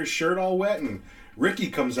chest, get her shirt all wet, and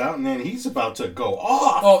Ricky comes out, and then he's about to go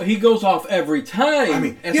off. Oh, he goes off every time. I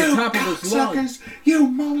mean, at the top of his lungs. You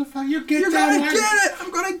motherfucker, you're gonna get it.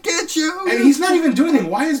 I'm gonna get you. And he's not even doing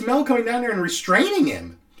anything. Why is Mel coming down there and restraining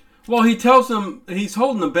him? Well, he tells them, he's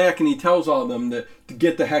holding them back, and he tells all of them to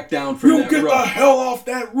get the heck down from that roof. You get the hell off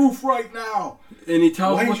that roof right now. And he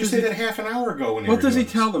tells them. Why did you say that half an hour ago? What does he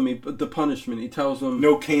tell them? The punishment. He tells them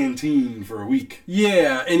no canteen for a week.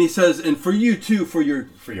 Yeah, and he says, and for you too, for your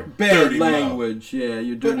bad language. Mouth. Yeah,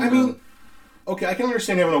 you're dirty. But I mean, okay, I can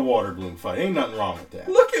understand having a water balloon fight. Ain't nothing wrong with that.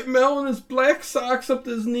 Look at Mel in his black socks up to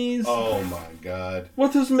his knees. Oh my God!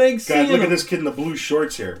 What does Meg see? God, look at this kid in the blue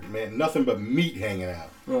shorts here, man. Nothing but meat hanging out.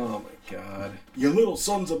 Oh my God! You little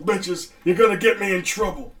sons of bitches! You're gonna get me in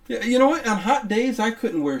trouble. Yeah, you know what? On hot days, I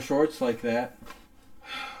couldn't wear shorts like that.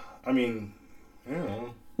 I mean, I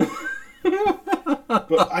don't know.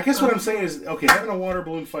 But I guess what I'm saying is, okay, having a water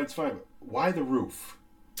balloon fight's fine, but why the roof?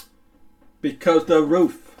 Because the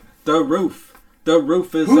roof is on fire.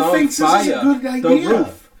 Who thinks this is a good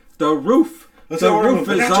idea? The roof is on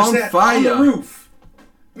fire. On the roof.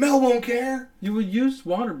 Mel won't care. You would use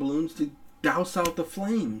water balloons to douse out the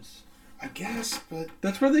flames. I guess, but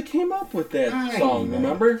that's where they came up with that song.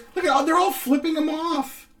 Remember? Look at they're all flipping them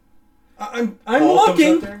off. I'm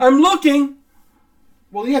looking. I'm looking.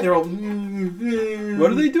 Well, yeah, they're all.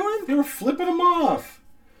 What are they doing? They were flipping them off.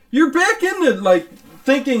 You're back into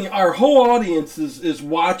thinking our whole audience is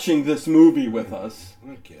watching this movie with us.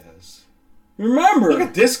 I guess. Remember, look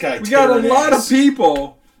at this guy. We got a lot of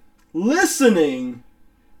people listening.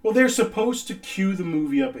 Well, they're supposed to cue the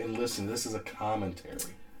movie up and listen. This is a commentary.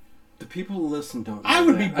 The people who listen don't know I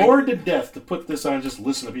would be bored to death to put this on and just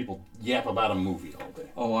listen to people yap about a movie all day.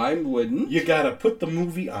 Oh, I wouldn't. You gotta put the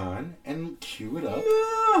movie on and cue it up.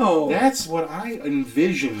 No. That's what I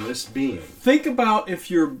envision this being. Think about if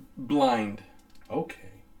you're blind. Okay.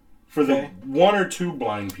 For the one or two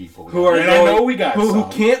blind people. Who are I know we got who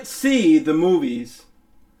can't see the movies,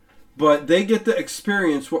 but they get to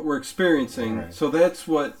experience what we're experiencing. Right. So that's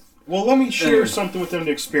what... Well, let me share something with them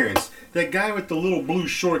to experience. That guy with the little blue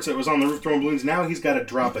shorts that was on the roof throwing balloons, now he's got to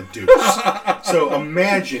drop a deuce. So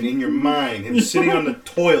imagine in your mind him sitting on the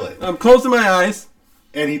toilet. I'm closing my eyes.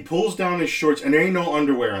 And he pulls down his shorts, and there ain't no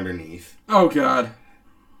underwear underneath. Oh, God.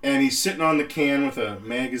 And he's sitting on the can with a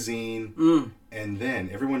magazine. And then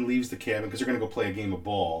everyone leaves the cabin because they're going to go play a game of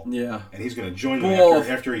ball. Yeah. And he's going to join them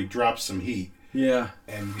after he drops some heat. Yeah.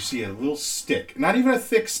 And you see a little stick. Not even a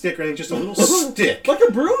thick stick or anything, just a little stick. Like a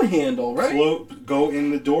broom handle, right? Go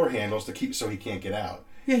in the door handles to keep so he can't get out.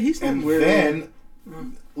 Yeah, he's not wearing... And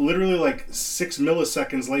then, literally like 6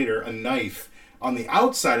 milliseconds later, a knife on the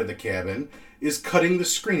outside of the cabin is cutting the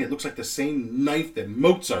screen. It looks like the same knife that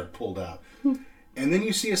Mozart pulled out. And then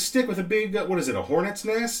you see a stick with a big, what is it, a hornet's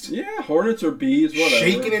nest? Yeah, hornets or bees, whatever.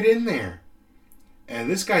 Shaking it in there. And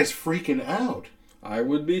this guy's freaking out. I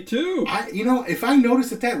would be too. If I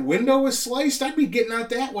noticed that window was sliced, I'd be getting out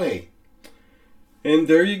that way. And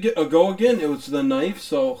there you go again. It was the knife.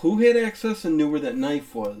 So who had access and knew where that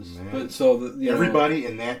knife was? Man. But everybody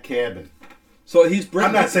in that cabin. So he's.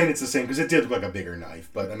 I'm not saying it's the same because it did look like a bigger knife,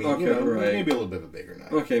 but I mean, right. maybe a little bit of a bigger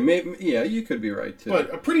knife. Okay, maybe, yeah, you could be right too.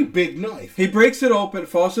 But a pretty big knife. He breaks it open,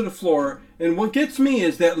 falls to the floor, and what gets me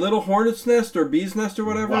is that little hornet's nest or bee's nest or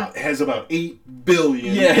whatever. Wow, it has about 8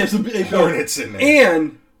 billion. Yeah, it has a hornets in there.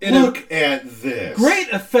 And look at this. Great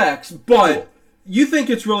effects, but. You think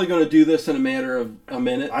it's really going to do this in a matter of a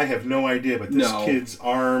minute? I have no idea, but this kid's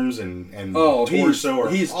arms and torso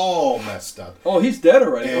are all messed up. Oh, he's dead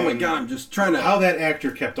already. And oh my God, I'm just trying to... How that actor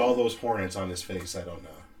kept all those hornets on his face, I don't know.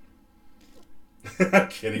 I'm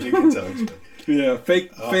kidding, you can tell he's fake. Yeah,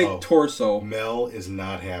 fake torso. Mel is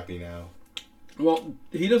not happy now. Well,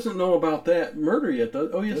 he doesn't know about that murder yet, does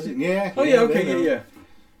he? Oh, yes. Yeah. Oh, yeah, okay, yeah.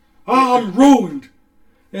 Oh, I'm ruined.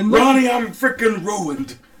 And Ronnie, I'm freaking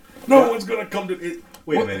ruined. No one's gonna come to it.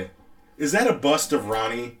 Wait a minute. Is that a bust of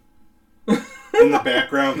Ronnie in the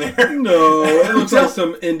background there? No, it looks like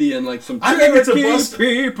some Indian, like some I think it's a bust.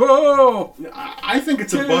 People. I think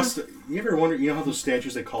it's a bust. You ever wonder? You know how those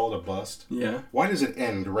statues they call it a bust? Yeah. Why does it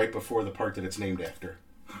end right before the part that it's named after?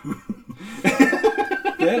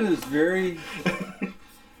 That is very.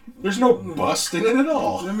 There's no bust in it at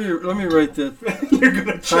all. Let me write that. You're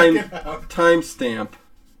gonna check it out. Timestamp.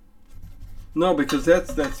 No, because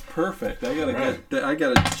that's perfect. I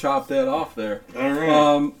gotta chop that off there. All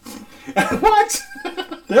right. What?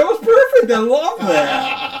 That was perfect. I love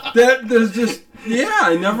that. There's just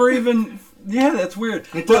I never even that's weird.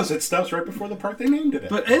 It does. It stops right before the part they named it.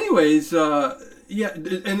 But anyways,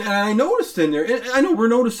 and I noticed in there. I know we're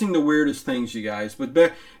noticing the weirdest things, you guys. But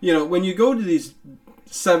back, when you go to these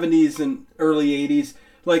 70s and early 80s.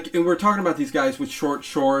 And we're talking about these guys with short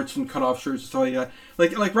shorts and cut-off shirts and stuff like that.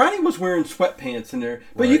 Like Ronnie was wearing sweatpants in there,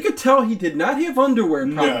 but you could tell he did not have underwear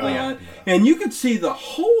probably on, and you could see the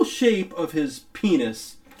whole shape of his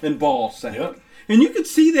penis and ball sack. Yep. And you could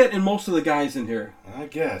see that in most of the guys in here. I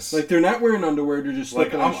guess. They're not wearing underwear; they're just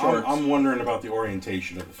slipping on shorts. I'm wondering about the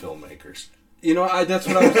orientation of the filmmakers. That's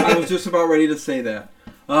what I was just about ready to say that.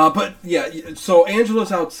 But so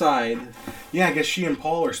Angela's outside. Yeah, I guess she and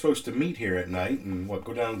Paul are supposed to meet here at night and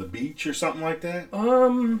go down to the beach or something like that.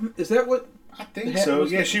 Is that what? I think so.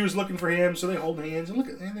 Yeah, she was looking for him, so they hold hands and look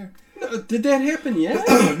at there. No, did that happen yet?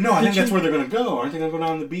 No, I think that's where they're gonna go. Aren't they gonna go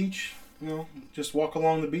down the beach? Just walk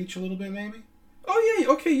along the beach a little bit, maybe. Oh yeah,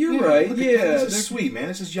 okay, you're right. Yeah, this is sweet, man.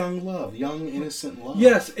 This is young love, young innocent love.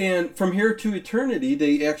 Yes, and From Here to Eternity,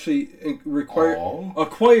 they actually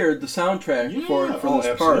acquired the soundtrack for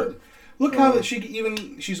this part. Look how that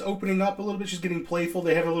she's opening up a little bit. She's getting playful.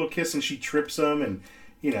 They have a little kiss, and she trips him, and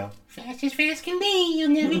fast as fast can be. You'll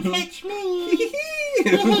never catch me.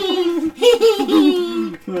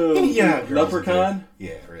 Yeah, Leprechaun.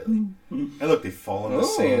 Yeah, really. And look, they fall in the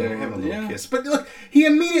sand and they're having a little kiss. But look, he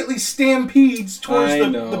immediately stampedes towards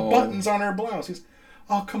the buttons on her blouse. He's,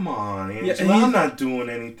 oh, come on, Angela. I'm not doing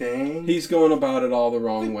anything. He's going about it all the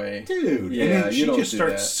wrong way. Dude. Yeah, and then she just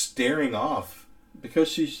starts staring off.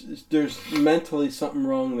 Because there's mentally something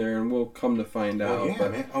wrong there, and we'll come to find out. Yeah,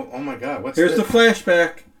 man. Oh my God. Here's the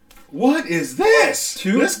flashback. What is this?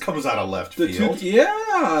 This comes out of left field.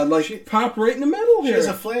 Pop right in the middle here. She has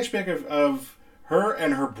a flashback of her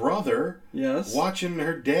and her brother watching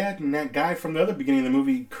her dad and that guy from the other beginning of the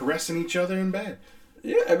movie caressing each other in bed.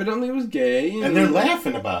 Yeah, evidently it was gay. And they're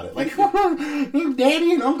laughing about it. Like,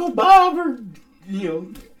 Daddy and Uncle Bob are,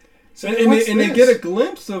 So and they get a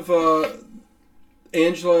glimpse of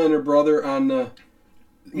Angela and her brother on the...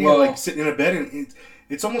 like sitting in a bed, and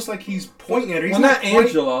it's almost like he's pointing at her. He's not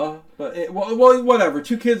Angela, but... whatever.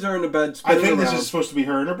 Two kids are in the bed I think this is supposed to be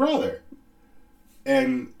her and her brother.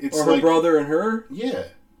 And it's her brother and her? Yeah.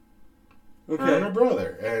 Okay. Her and her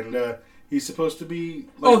brother. And he's supposed to be...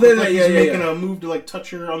 he's making a move to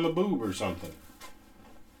touch her on the boob or something.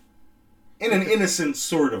 In an innocent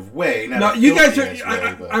sort of way. Now, you guys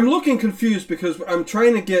are... I'm looking confused because I'm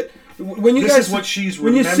trying to get... When you is what she's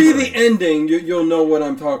remembering. When you see the ending, you'll know what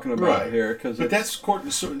I'm talking about here. But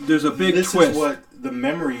there's a big twist. This is what the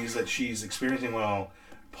memories that she's experiencing while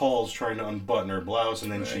Paul's trying to unbutton her blouse,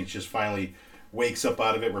 and then she just finally wakes up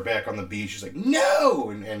out of it. We're back on the beach. She's like, no!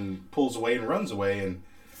 And pulls away and runs away. And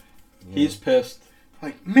he's pissed.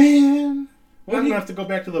 Like, man! I'm going to have to go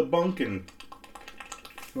back to the bunk and...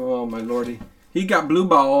 Oh, my lordy. He got blue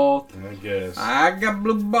ball. I guess. I got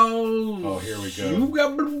blue balls. Oh, here we go. You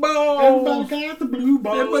got blue balls. Everybody got the blue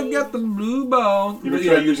ball. Everybody got the blue ball. You ever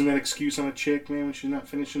try using that excuse on a chick, man, when she's not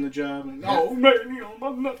finishing the job? Like, oh, man,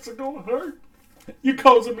 my nuts are going to hurt. You're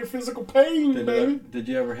causing me physical pain, baby. Did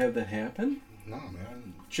you ever have that happen? No,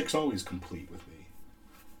 man. Chick's always complete with me.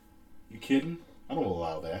 You kidding? I don't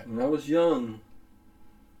allow that. When I was young.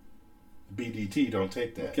 BDT, don't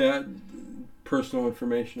take that. Got personal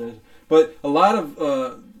information. But a lot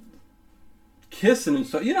of kissing and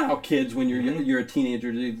stuff. You know how kids, when you're a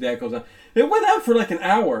teenager, that goes on. It went on for like an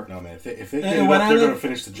hour. No, man. If they get it up, they're going to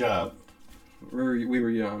finish the job. We were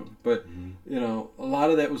young. But, you know, a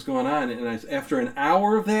lot of that was going on. And after an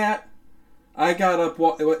hour of that, I got up.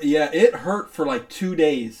 Yeah, it hurt for like 2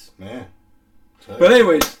 days. Man. But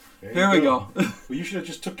anyways, here we go. Well, you should have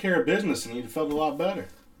just took care of business and you'd have felt a lot better.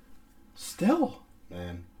 Still.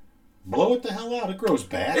 Man. Blow it the hell out. It grows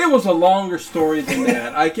back. It was a longer story than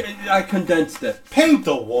that. I condensed it. Paint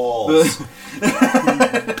the walls.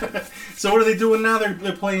 So what are they doing now?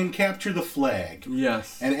 They're playing Capture the Flag.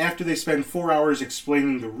 Yes. And after they spend 4 hours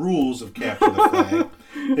explaining the rules of Capture the Flag,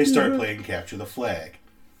 they start playing Capture the Flag.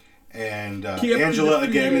 And Angela,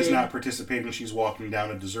 again, is not participating. She's walking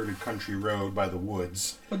down a deserted country road by the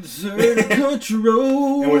woods. A deserted country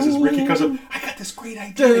road. And what is this? Ricky comes up, I got this great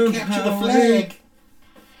idea to capture the flag.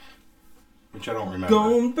 Which I don't remember.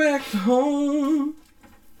 Going back to home.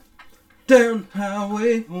 Down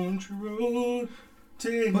highway. Country road.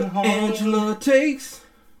 Take but me home. Angela takes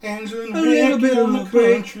Angela and a little bit on of the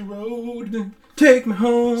a country road. Take me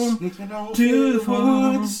home. To the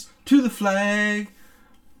woods. To the flag.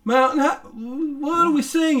 Mountain High. What are we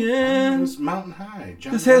singing? It's Mountain High.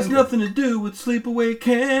 John this has Denver. nothing to do with Sleepaway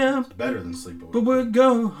Camp. It's better than Sleepaway. But we're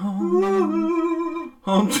going home.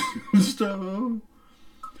 Home to the stone.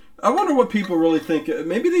 I wonder what people really think.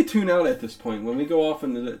 Maybe they tune out at this point when we go off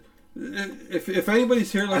into the. If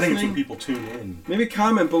anybody's here listening, I think it's when people tune in. Maybe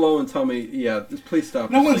comment below and tell me. Yeah, please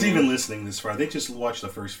stop. No one's even listening this far. They just watch the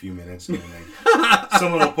first few minutes. And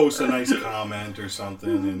someone will post a nice comment or something,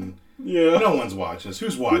 and no one's watching this.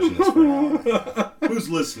 Who's watching this for an hour? Who's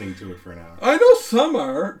listening to it for an hour? I know some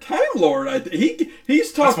are. Time Lord,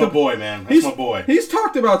 he's talked. That's my boy, man. That's my boy. He's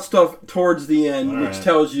talked about stuff towards the end, All which right.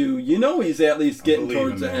 tells you, he's at least getting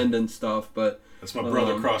towards the end and stuff. But that's my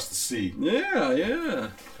brother across the sea.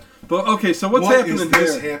 Yeah. But okay, so what's happening here? What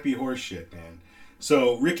is this happy horse shit, man?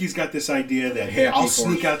 So Ricky's got this idea that hey, I'll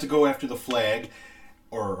sneak out to go after the flag,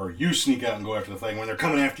 or you sneak out and go after the flag. When they're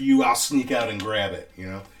coming after you, I'll sneak out and grab it,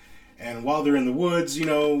 And while they're in the woods,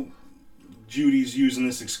 Judy's using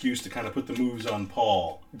this excuse to kind of put the moves on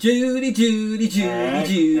Paul. Judy.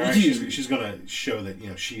 She's gonna show that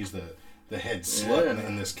she's the head slut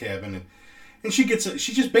in this cabin, and she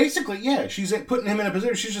just basically she's putting him in a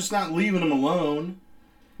position. She's just not leaving him alone.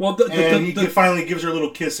 Well, he finally gives her a little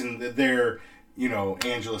kiss, and there,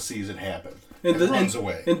 Angela sees it happen and runs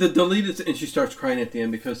away. And the deleted, and she starrs crying at the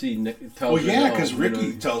end because he tells her. Well, yeah, because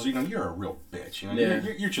Ricky tells her, you're a real bitch.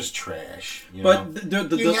 You're just trash. But now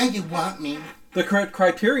you want me. The correct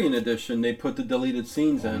Criterion edition, they put the deleted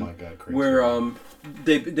scenes in. Oh my God, where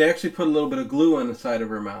they actually put a little bit of glue on the side of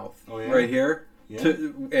her mouth, right here,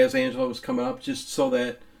 as Angela was coming up, just so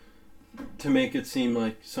that. To make it seem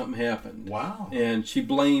like something happened. Wow. And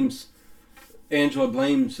Angela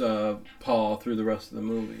blames Paul through the rest of the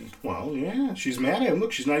movie. Well, yeah. She's mad at him.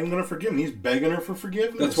 Look, she's not even going to forgive him. He's begging her for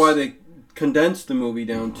forgiveness. That's why they condensed the movie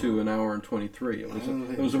down to an hour and 23.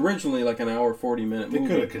 It was originally like an hour 40-minute movie.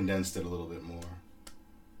 They could have condensed it a little bit more.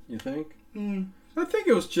 You think? I think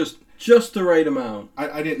it was just the right amount.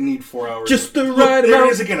 I didn't need 4 hours. Just the right amount. There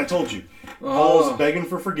it is again. I told you. Paul's begging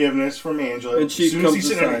for forgiveness from Angela. And she as soon comes as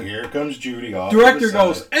he's sitting there, here comes Judy off. Director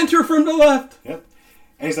goes, enter from the left. Yep.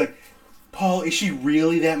 And he's like, Paul, is she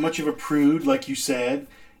really that much of a prude, like you said?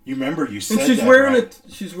 You remember you said and she's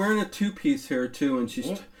right? wearing a two-piece here too, and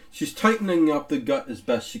she's tightening up the gut as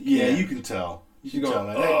best she can. Yeah, you can tell. She's going,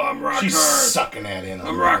 I'm rock She's hard. sucking that in.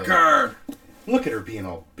 I'm rock hard. Look at her being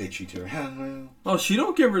all bitchy to her. Oh, she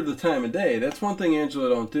don't give her the time of day. That's one thing Angela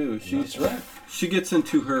don't do. That's right. She gets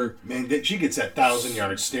into her... Man, she gets that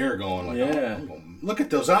 1,000-yard stare going. Like, look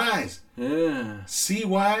at those eyes. Yeah.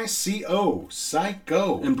 C-Y-C-O.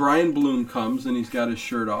 Psycho. And Brian Bloom comes, and he's got his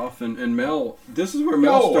shirt off. And Mel... This is where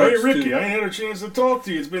Mel starts hey, Ricky, I ain't had a chance to talk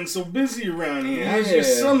to you. It's been so busy around here. Yeah. How's your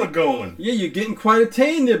summer going? Yeah, you're getting quite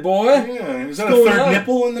attained there, boy. Yeah. Is that a third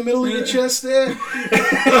nipple in the middle of your chest there?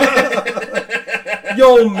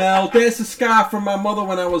 Yo, Mel, that's a scar from my mother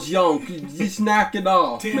when I was young. Just knock it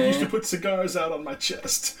off, Dad man. used to put cigars out on my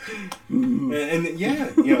chest.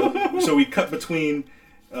 So we cut between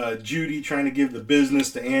Judy trying to give the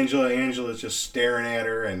business to Angela. Angela's just staring at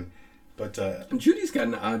her, and Judy's got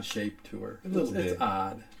an odd shape to her. It's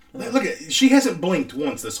odd. Look at she hasn't blinked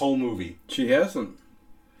once this whole movie. She hasn't.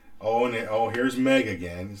 Oh, here's Meg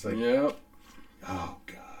again. It's like, yep. Oh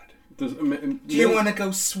God. Do you want to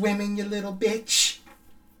go swimming, you little bitch?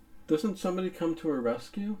 Doesn't somebody come to her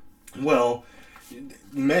rescue? Well,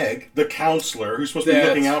 Meg, the counselor, who's supposed to be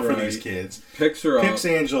looking out for these kids, picks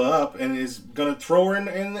Angela up and is going to throw her in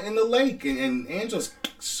the lake. And Angela's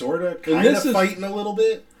kind of fighting a little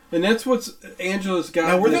bit. And that's what's Angela's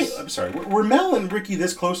got. Now, I'm sorry. Were Mel and Ricky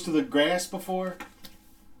this close to the grass before?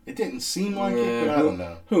 It didn't seem like it, but I don't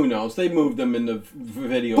know. Who knows? They moved them in the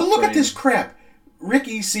video. But look at this crap.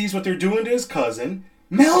 Ricky sees what they're doing to his cousin.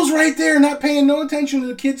 Mel's right there, not paying no attention to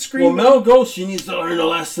the kid screaming. Well, Mel goes. She needs to learn a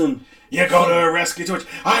lesson. You go to a rescue torch.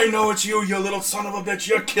 I know it's you little son of a bitch.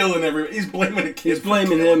 You're killing everybody. He's blaming the kid. He's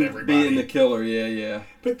blaming him being the killer. Yeah.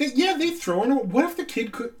 But they throw her. What if the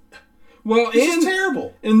kid could? Well, this is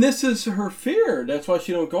terrible. And this is her fear. That's why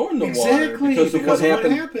she don't go in the water. Because of what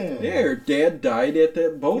happened. Yeah, her dad died at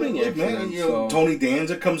that boating accident. Man, Tony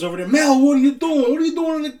Danza comes over there. Mel, what are you doing? What are you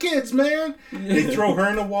doing to the kids, man? Yeah. They throw her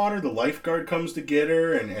in the water. The lifeguard comes to get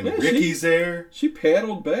her, and Ricky's there. She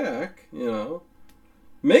paddled back,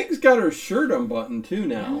 Meg's got her shirt unbuttoned, too,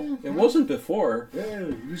 now. Yeah. It wasn't before. Yeah,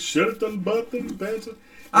 you should have done buttons, Banter.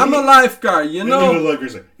 I'm a lifeguard, And the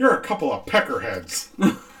lifeguard's like, you're a couple of peckerheads.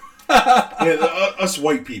 Us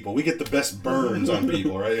white people, we get the best burns on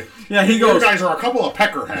people, right? Yeah, he goes, you guys are a couple of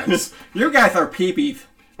peckerheads. You guys are peepees.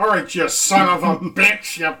 All right, you son of a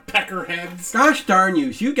bitch, you peckerheads. Gosh darn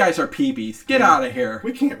you guys are peepees. Get out of here.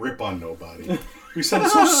 We can't rip on nobody. We sound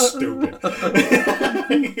so stupid.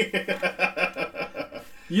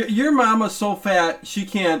 Your mama's so fat, she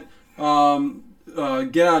can't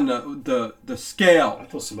get on the scale. I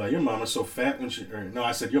told somebody, your mama's so fat when she...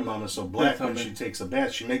 I said, your mama's so black when she takes a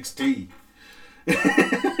bath, she makes tea.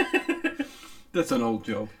 That's an old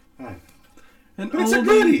joke. It's a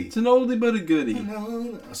goodie. It's an oldie but a goodie.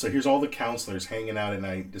 So here's all the counselors hanging out at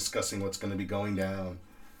night discussing what's going to be going down.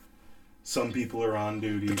 Some people are on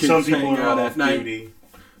duty. Some people are off duty.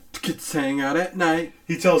 Kids hang out at night.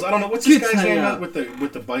 He tells, I don't know, what's this guy's hanging out with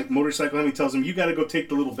the bike motorcycle? And he tells him, you got to go take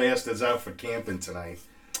the little bastards out for camping tonight.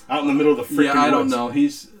 Out in the middle of the freaking woods. I don't know.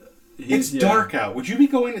 It's dark out. Would you be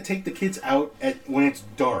going to take the kids out when it's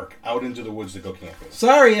dark, out into the woods to go camping?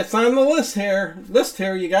 Sorry, it's on the list here.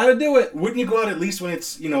 You got to do it. Wouldn't you go out at least when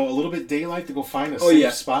it's a little bit daylight to go find a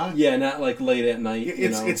safe spot? Yeah, not like late at night.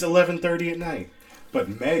 It's 11:30 at night.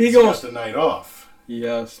 But Meg's got the night off.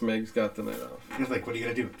 Yes, Meg's got the night off. He's like, what are you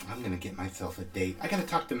going to do? I'm going to get myself a date. I got to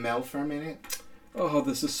talk to Mel for a minute. Oh,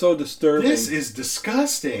 this is so disturbing. This is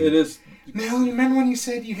disgusting. It is. Mel, you remember when you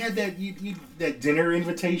said you had that dinner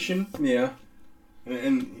invitation? Yeah.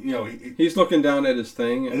 And he's looking down at his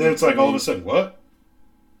thing. And then it's like all of a sudden, what?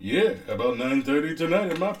 Yeah, about 9:30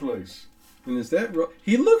 tonight at my place. And is that...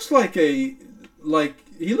 He looks like he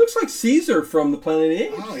looks like Caesar from the Planet of the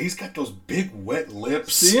Apes. Oh, he's got those big wet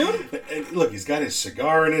lips. See him? And look, he's got his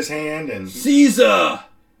cigar in his hand and... Caesar!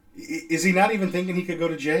 Is he not even thinking he could go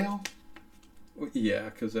to jail? Yeah,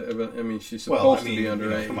 because, she's supposed to be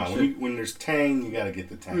underage. Come on, when there's tang, you got to get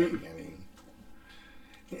the tang.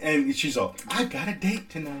 And she's all, I've got a date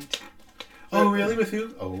tonight. Oh, really? With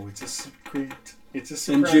who? Oh, it's a secret. It's a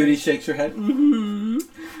surprise. And Judy shakes her head. Mm-hmm.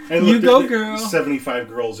 And look, you go, girl. 75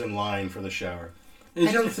 girls in line for the shower. I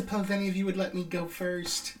don't suppose any of you would let me go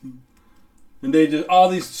first. And all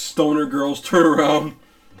these stoner girls turn around,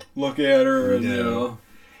 look at her, and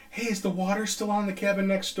Hey, is the water still on the cabin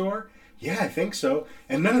next door? Yeah, I think so.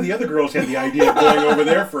 And none of the other girls had the idea of going over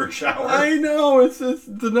there for a shower. I know. It's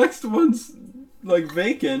the next one's like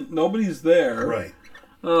vacant. Nobody's there. Right.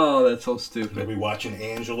 Oh, that's so stupid. They'll be watching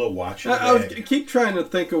Angela, watching I keep trying to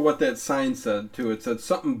think of what that sign said, too. It said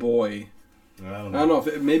something boy. I don't know. I don't know if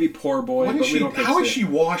it maybe poor boy, but we don't. How is she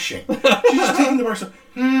washing? She's just taking the bar so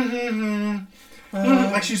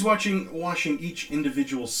like she's washing each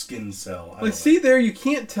individual skin cell. See there, you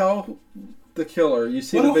can't tell the killer. You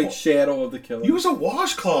see the big shadow of the killer. Use a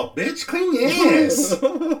washcloth, bitch. Clean your ass.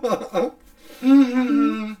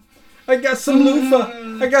 I got some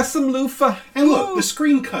loofah. And look, the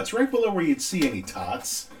screen cuts right below where you'd see any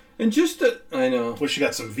tots. And I know. Well, she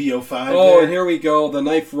got some VO5 Oh, there. And here we go. The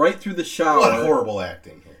knife right through the shower. What horrible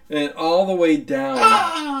acting here. And all the way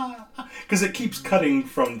down. Because it keeps cutting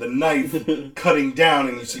from the knife, cutting down,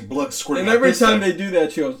 and you see blood squirting out. And every time they do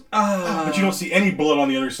that, she goes, But you don't see any blood on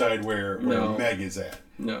the other side where Meg is at.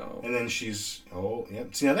 No. And then she's,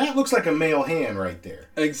 See, now that looks like a male hand right there.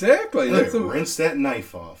 Exactly. Rinse that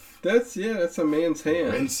knife off. That's a man's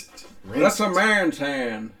hand. Rinse it. That's a man's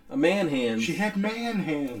hand. A man hand. She had man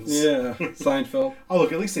hands. Yeah. Seinfeld. Oh,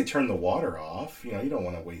 look, at least they turned the water off. You don't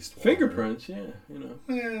want to waste water. Fingerprints, yeah.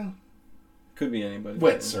 Yeah. Could be anybody.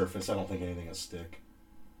 Wet surface. I don't think anything will stick.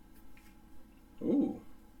 Ooh.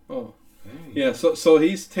 Oh. Hey, Yeah, so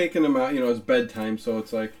he's taking him out. It's bedtime, so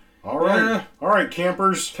it's like, all right,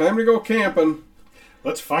 campers, time to go camping.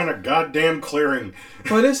 Let's find a goddamn clearing.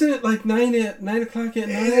 But isn't it like 9 o'clock at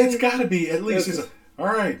night? It's got to be at least. All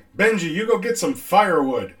right, Benji, you go get some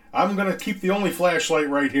firewood. I'm gonna keep the only flashlight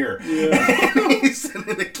right here. Yeah. He's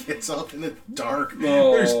sending the kids off in the dark.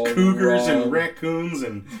 There's cougars and raccoons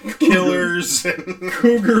and killers and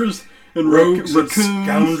cougars and rogues raccoons, and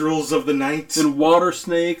scoundrels of the night and water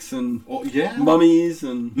snakes and mummies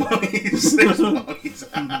and mummies. There's mummies.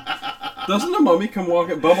 Doesn't a mummy come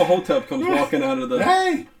walking? Bubba Hotep comes walking out of the.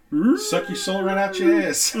 Hey, suck your soul right out your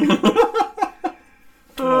ass.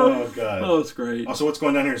 Oh God! Oh, it's great. Also, what's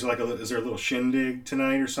going on here? Is there a little shindig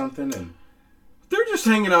tonight or something? And they're just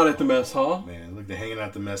hanging out at the mess hall. Man, look, they're hanging out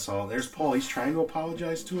at the mess hall. There's Paul. He's trying to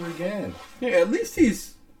apologize to her again. Yeah, at least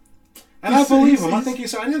he's. And I believe him. I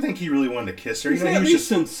didn't think he really wanted to kiss her. He's at least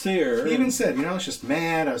sincere. He even said, I was just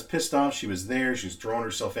mad. I was pissed off. She was there. She was throwing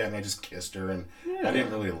herself at me. I just kissed her, and I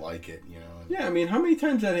didn't really like it. Yeah, I mean, how many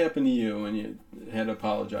times that happened to you when you had to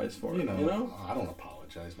apologize for it? I don't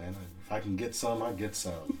apologize, man. If I can get some, I get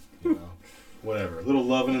some. Whatever. A little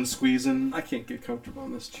loving and squeezing. I can't get comfortable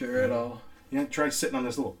in this chair at all. Yeah, try sitting on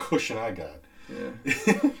this little cushion I got. Yeah.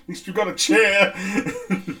 At least you got a chair.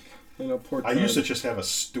 Poor I used to just have a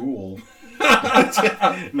stool.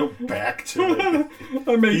 No back to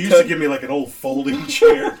it. He used to give me like an old folding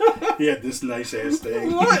chair. He had this nice ass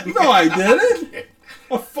thing. What? No, I didn't.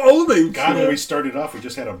 A folding chair. God, when we started off, we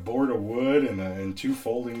just had a board of wood and 2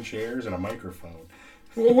 folding chairs and a microphone.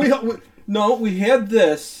 Well, we had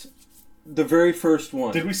this, the very first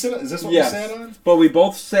one. Did we sit on? Is this what we sat on? But we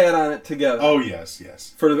both sat on it together. Oh,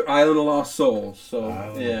 yes. For the Island of Lost Souls. So,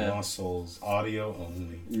 Island of Lost Souls, audio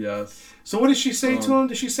only. Yes. So what did she say to him?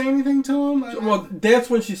 Did she say anything to him? Well, that's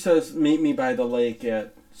when she says, meet me by the lake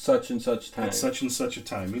at such and such time. At such and such a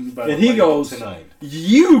time. Meet me by the lake tonight. And he goes,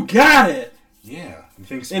 you got it! Yeah. He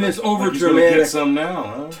thinks in his over-dramatic he's gonna get some now,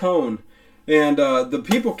 huh? tone. And the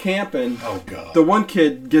people camping, oh God! The one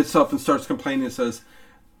kid gets up and starts complaining and says,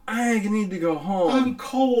 I need to go home. I'm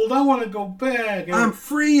cold. I want to go back. I'm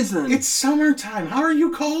freezing. It's summertime. How are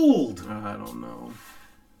you cold? I don't know.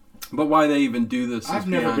 But why they even do this I've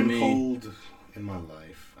never been me. cold in my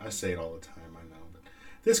life. I say it all the time, I know. But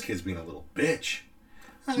this kid's being a little bitch.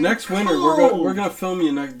 Next winter, we're gonna film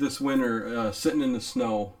you this winter sitting in the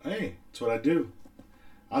snow. Hey, that's what I do.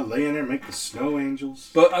 I lay in there and make the snow angels.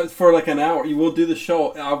 But for like an hour, you will do the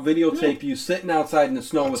show. I'll videotape you sitting outside in the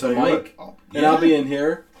snow with a mic. And I'll be in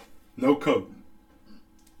here. No coat.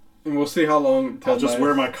 And we'll see how long. I'll just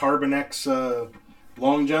wear my Carbon X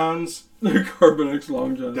long johns. Carbon X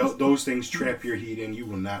long johns. Those things trap your heat in. You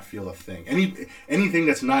will not feel a thing. Anything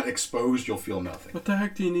that's not exposed, you'll feel nothing. What the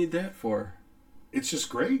heck do you need that for? It's just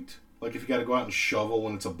great. Like if you got to go out and shovel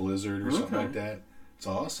when it's a blizzard or something like that. It's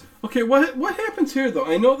awesome. Okay, what happens here though?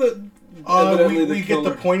 I know that we get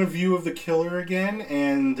the point of view of the killer again,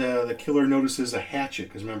 and the killer notices a hatchet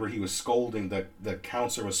because remember he was scolding the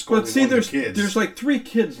counselor was scolding one of the kids. There's like 3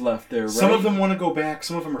 kids left there, right? Some of them want to go back.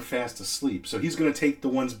 Some of them are fast asleep. So he's going to take the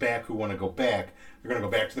ones back who want to go back. They're going to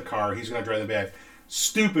go back to the car. He's going to drive them back.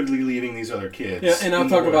 Stupidly leaving these other kids. Yeah, and I'll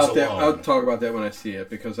talk about that. I'll talk about that when I see it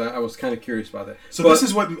because I was kind of curious about that. So this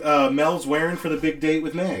is what Mel's wearing for the big date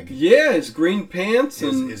with Meg. Yeah, his green pants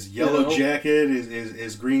and his yellow jacket,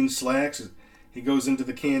 his green slacks. He goes into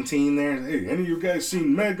the canteen there. Hey, any of you guys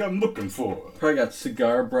seen Meg? I'm looking for. Probably got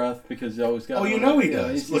cigar breath because he always got. Oh, he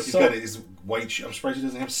does. Look, he's got his white. I'm surprised he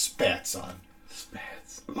doesn't have spats on.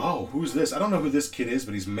 Spats. Oh, who's this? I don't know who this kid is,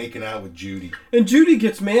 but he's making out with Judy. And Judy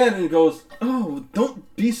gets mad and goes, "Oh,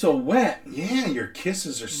 don't be so wet." Yeah, your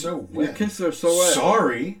kisses are so wet. Your kisses are so wet.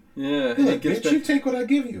 Sorry. Yeah. Hey, look, bitch, you take what I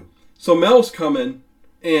give you. So Mel's coming,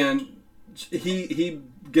 and he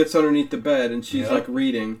gets underneath the bed, and she's like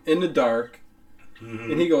reading in the dark.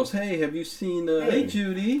 Mm-hmm. And he goes, "Hey, have you seen? Hey,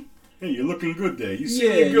 Judy. Hey, you're looking good there. You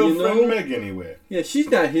see your girlfriend Meg anywhere?" Yeah, she's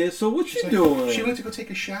not here. So what's she doing? She went to go take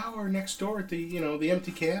a shower next door at the the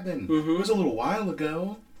empty cabin. Mm-hmm. It was a little while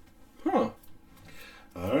ago. Huh.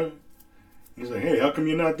 All right. He's like, "Hey, how come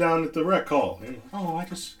you're not down at the rec hall?" Oh,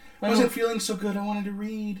 I wasn't feeling so good. I wanted to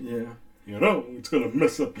read. Yeah. It's gonna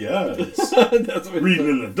mess up your eyes. That's what reading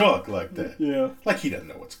in the dark like that. Yeah. Like he doesn't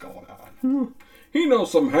know what's going on. He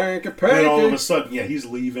knows some hanky-panky. And all of a sudden, he's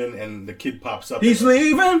leaving, and the kid pops up. He's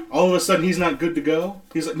leaving? All of a sudden, he's not good to go.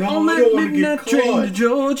 He's like, no, I don't want to get caught. Train to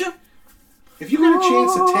Georgia. If you got a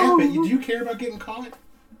chance to tap it, do you care about getting caught?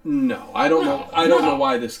 No, I don't know. I don't know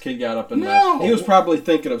why this kid got up and left. He was probably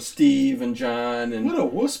thinking of Steve and John. And what a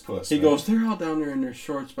wuss puss. He goes, they're all down there in their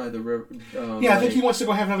shorts by the river. I think he wants to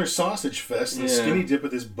go have another sausage fest and skinny dip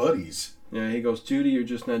with his buddies. Yeah, he goes, Judy, you're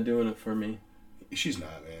just not doing it for me. She's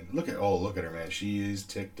not, man. Look at her, man. She is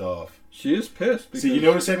ticked off. She is pissed. See, you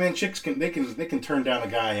notice that, man? Chicks can turn down a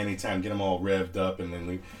guy anytime, get them all revved up, and then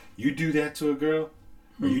leave. You do that to a girl,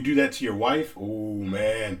 or you do that to your wife. Oh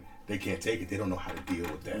man. They can't take it. They don't know how to deal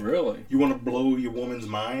with that. Really? You want to blow your woman's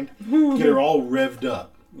mind? Get her all revved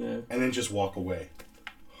up. Yeah. And then just walk away.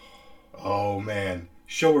 Oh, man.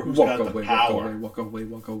 Show her who's got the power. Walk away.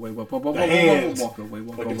 The hands. Walk away.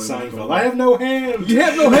 Like in Seinfeld. I have no hand. You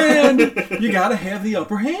have no hand. You got to have the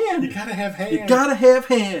upper hand. You got to have hand. You got to have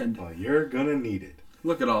hand. Well, you're going to need it.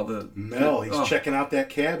 Look at all the... Mel, he's checking out that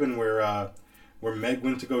cabin where Meg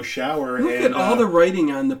went to go shower. Look at all the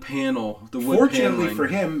writing on the panel. The wood fortunately paneling. for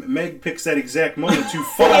him, Meg picks that exact moment to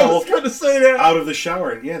fall out of the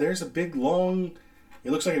shower. Yeah, there's a big, long... It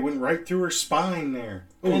looks like it went right through her spine there.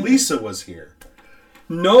 Oh, Lisa was here.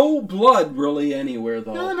 No blood really anywhere,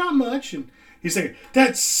 though. No, not much. And he's thinking,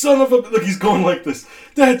 that son of a... Look, he's going like this.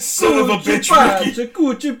 That son of a bitch, Ricky.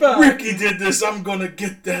 Ricky did this. I'm going to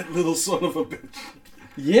get that little son of a bitch.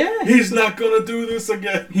 Yeah. He's not going to do this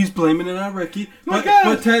again. He's blaming it on Ricky.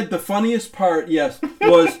 But Ted, the funniest part,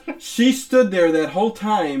 was she stood there that whole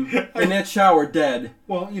time in that shower dead.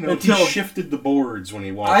 Well, until he shifted the boards when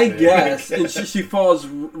he walked I guess. And she falls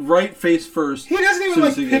right face first. He doesn't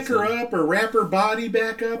even pick her up or wrap her body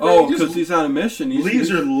back up. Oh, because he's on a mission. He leaves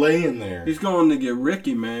her laying there. He's going to get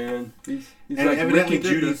Ricky, man. He's and like, evidently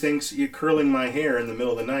Judy thinks curling my hair in the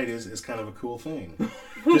middle of the night is kind of a cool thing.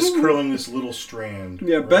 Just curling this little strand.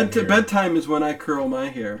 Yeah, bedtime is when I curl my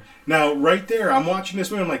hair. Now, right there, I'm watching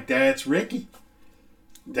this movie. I'm like, that's Ricky.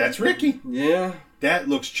 That's Ricky. Yeah. That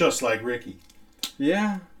looks just like Ricky.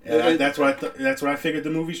 Yeah. And that's what I figured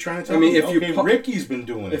the movie's trying to tell me. If Ricky's been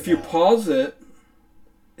doing it. If you pause it,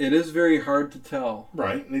 it is very hard to tell.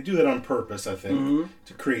 Right. And they do that on purpose, I think,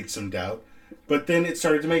 to create some doubt. But then it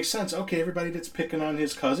started to make sense. Okay, everybody that's picking on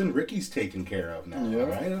his cousin, Ricky's taken care of now. Yeah. All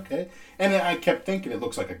right, okay. And I kept thinking it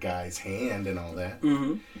looks like a guy's hand and all that.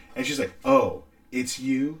 Mm-hmm. And she's like, oh, it's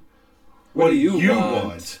you? What do you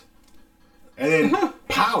want? And then,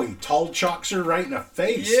 pow, he tall chalks her right in the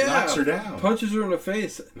face, knocks her down. Punches her in the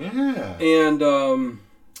face. Yeah. And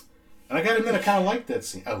I gotta admit, I kind of like that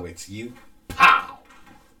scene. Oh, it's you? Pow!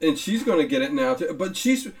 And she's going to get it now, too. But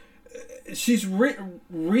she's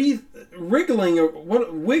wiggling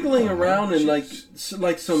around in like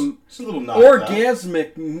some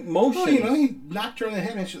orgasmic motion. Well, he knocked her in the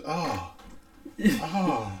head and she's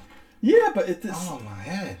yeah, but my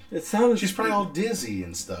head. It sounded. She's probably all dizzy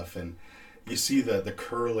and stuff, and you see the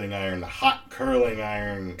curling iron, the hot curling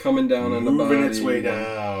iron coming down on the body, moving its way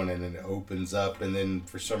down, and then it opens up, and then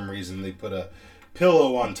for some reason they put a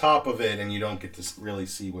pillow on top of it, and you don't get to really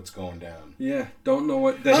see what's going down. Yeah, don't know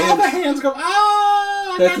what the hands go.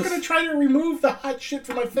 I'm not going to try to remove the hot shit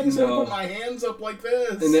from my face and put my hands up like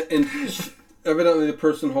this. And evidently the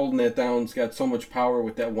person holding that down's got so much power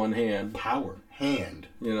with that one hand. Hand.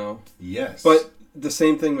 Yes. But the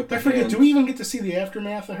same thing with the hand. Do we even get to see the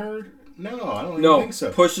aftermath of her? No, I don't even think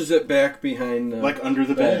so. Pushes it back behind like under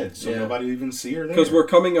the bed, so nobody even see her there. Because we're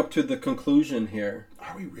coming up to the conclusion here.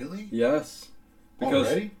 Are we really? Yes.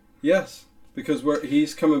 Already? Yes, because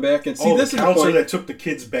he's coming back and see this the counselor that took the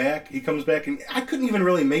kids back. He comes back and I couldn't even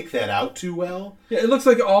really make that out too well. Yeah, it looks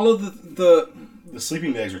like all of the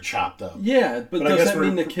sleeping bags are chopped up. Yeah, but does that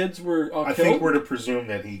mean the kids were all killed? I think we're to presume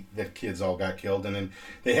that kids all got killed, and then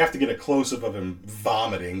they have to get a close up of him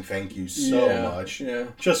vomiting. Thank you so much. Yeah,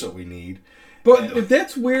 just what we need. But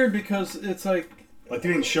that's weird because it's like they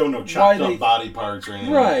didn't show no chopped up body parts or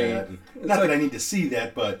anything like that. Not that I need to see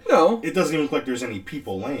that, but it doesn't even look like there's any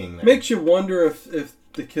people laying there. Makes you wonder if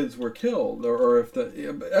the kids were killed or if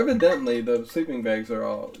evidently the sleeping bags are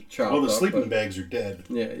all chopped up. Well, the sleeping bags are dead.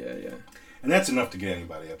 Yeah. And that's enough to get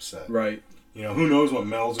anybody upset. Right. Who knows what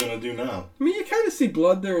Mel's going to do now? I mean, you kind of see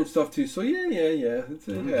blood there and stuff, too, so yeah. It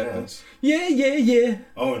happens. Yeah.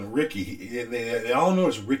 Oh, and Ricky. They all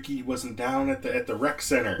noticed Ricky wasn't down at the rec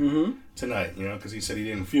center tonight, because he said he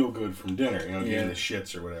didn't feel good from dinner, getting the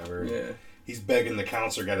shits or whatever. Yeah. He's begging the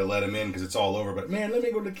counselor guy to let him in because it's all over. But, man, let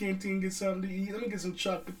me go to the canteen and get something to eat. Let me get some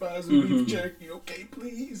chocolate pies and beef jerky. Okay,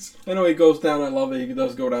 please. I know he goes down. I love it. He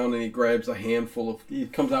does go down and he grabs a handful of... He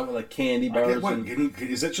comes out with, like, candy bars.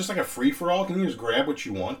 Is that just like a free-for-all? Can you just grab what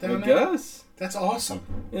you want down there? I guess. That's awesome.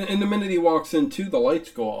 And the minute he walks in, too, the lights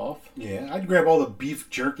go off. Yeah, I'd grab all the beef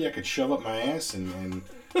jerky I could shove up my ass and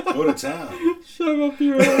go to town. Shove up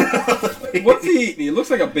your ass. What's he eating? He looks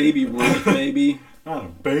like a baby Ruth, maybe.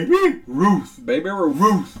 Baby Ruth. Baby Ruth.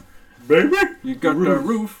 Ruth. Baby. You got the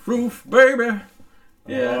roof, baby.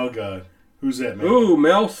 Yeah. Oh God. Who's that, man? Ooh,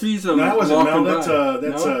 Mel sees him. No, that wasn't Mel.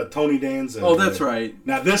 That's no? Tony Danza. Oh, that's right.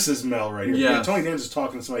 Now this is Mel right here. Yes. Yeah, Tony Danza's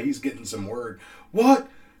talking to somebody. He's getting some word. What?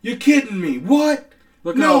 You're kidding me? What?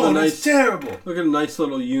 Look at all the that's nice, terrible. Look at a nice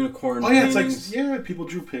little unicorn. Oh yeah, paintings, it's like people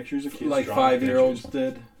drew pictures of kids, like 5-year-olds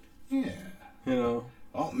did. Yeah. You know.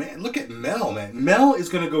 Oh man, look at Mel, man. Mel is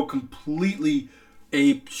gonna go completely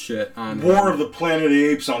ape shit on War him. of the Planet of the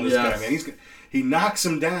Apes on this Yes. guy, man. He knocks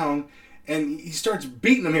him down. And he starts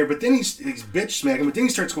beating him here, but then he's bitch smacking. But then he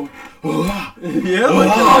starts going, yeah,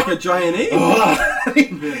 like a giant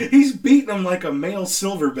ape. He's beating him like a male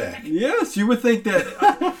silverback. Yes, you would think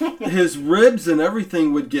that his ribs and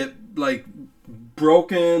everything would get like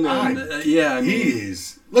broken. And yeah, I mean, he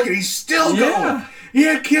is. Look at, he's still going.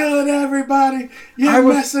 You're killing everybody. You're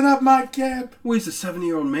messing up my camp. Well, he's a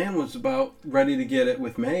 70-year-old man was about ready to get it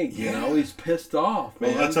with Meg. You know, he's pissed off,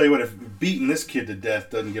 man. Well, I'll tell you what, if beating this kid to death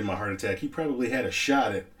doesn't give him a heart attack, he probably had a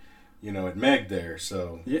shot at, at Meg there.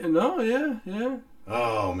 So yeah, yeah.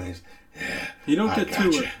 Oh man, yeah. You don't get to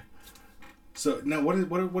it. So now,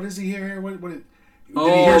 what is he here? What did he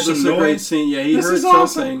hear this is a great scene. Yeah, he heard something.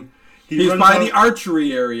 Awesome. He's by the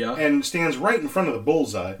archery area. And stands right in front of the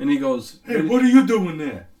bullseye. And he goes, "Hey, what are you doing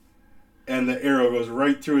there?" And the arrow goes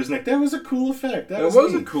right through his neck. That was a cool effect. That was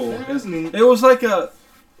neat. That was neat. It was like a...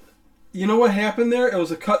 You know what happened there? It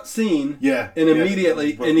was a cut scene. Yeah. And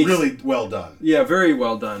immediately... And really well done. Yeah, very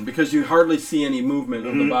well done. Because you hardly see any movement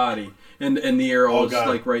of the body. And the arrow is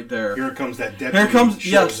like right there. Here comes that deputy.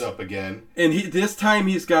 Shows up again. And this time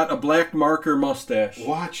he's got a black marker mustache.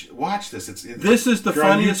 Watch this. This is the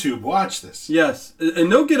funniest. On YouTube, watch this. Yes,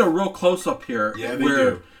 and they'll get a real close up here. Yeah, they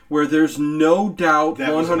do. Where there's no doubt,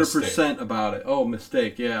 100% about it. Oh,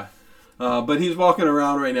 mistake. Yeah, but he's walking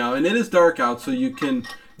around right now, and it is dark out, so you can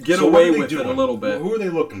get away with it a little bit. Who are they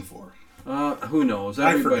looking for? Who knows?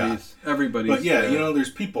 Everybody's. But yeah,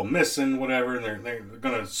 there's people missing, whatever, and they're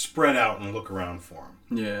gonna spread out and look around for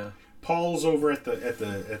them. Yeah. Paul's over at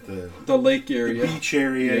the lake area, the beach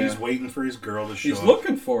area. Yeah. He's waiting for his girl to show up. He's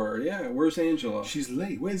looking for her. Yeah. Where's Angela? She's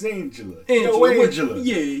late. Where's Angela? Yo, Angela.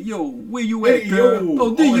 Where you at, girl?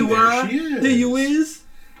 Oh, there you are. She is. There you is.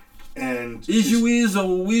 And is you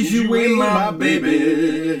in my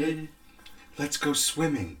baby? Let's go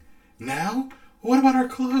swimming. Now? What about our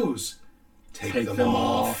clothes? Take them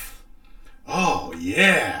off. Oh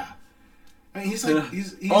yeah. I mean, he's like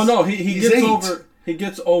he's oh no, he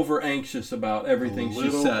gets over anxious about everything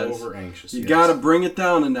she says. Over anxious. You got to bring it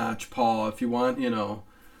down a notch, Paul, if you want. Yeah.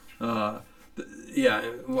 Well,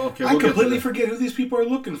 okay. I completely forget who these people are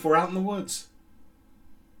looking for out in the woods.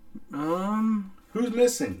 Who's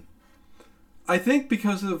missing? I think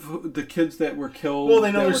because of the kids that were killed. Well,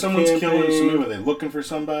 they know there's someone's killing somebody. Were they looking for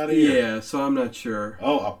somebody? Yeah, so I'm not sure.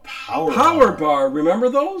 Oh, a power bar. Remember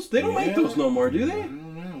those? They don't make those no more, do they? I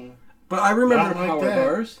don't know. But I remember power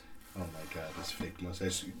bars. Oh my God, this fake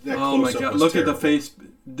mustache. Oh my God, look at the face.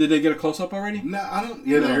 Did they get a close up already? No, I don't.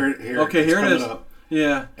 Yeah, no. Here. Okay, here it is. Up.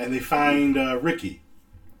 Yeah. And they find Ricky.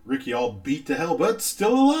 Ricky all beat to hell, but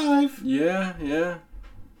still alive. Yeah.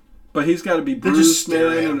 But he's got to be bruised. They just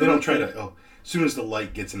stare at him. They don't try to. Oh. As soon as the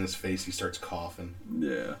light gets in his face, he starts coughing.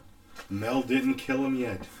 Yeah. Mel didn't kill him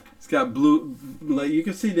yet. He's got blue... Like, you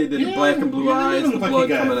can see they did black and blue eyes, the blood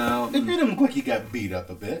coming out. It made him look like he got beat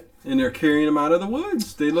up a bit. And they're carrying him out of the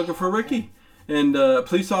woods. They're looking for Ricky. And a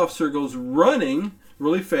police officer goes running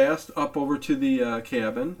really fast up over to the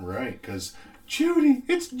cabin. Right, because Judy,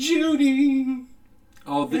 it's Judy.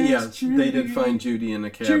 Oh, yes, they did find Judy in the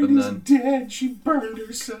cabin. Judy's dead. She burned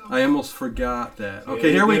herself. I almost forgot that.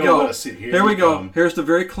 Okay, here we go. Here we go. Here's the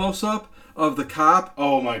very close-up of the cop.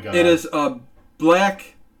 Oh, my God. It is a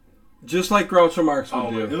black, just like Groucho Marx would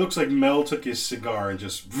do. It looks like Mel took his cigar and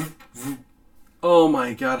just... Oh,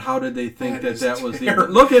 my God. How did they think that was the...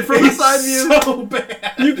 Look at it from the side view. So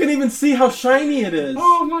bad. You can even see how shiny it is.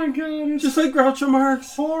 Oh, my God. Just like Groucho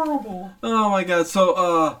Marx. Horrible. Oh, my God.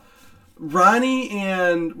 So, Ronnie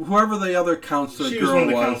and whoever the other counselor girl was. She was one of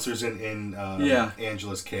the counselors in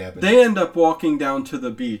Angela's cabin. They end up walking down to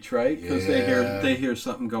the beach, right? Because they hear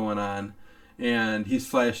something going on, and his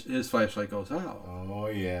flashlight goes out. Oh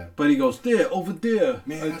yeah. But he goes over there.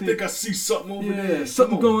 Man, I think I see something over there.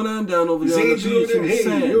 Something going on down over there on the beach.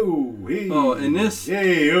 And this.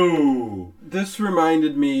 Hey yo. This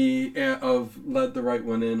reminded me of Let the Right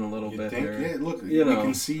One In a little bit here. Yeah, look, you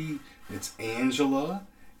can see it's Angela.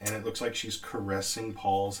 and it looks like she's caressing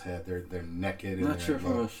Paul's head. They're naked. And Not sure if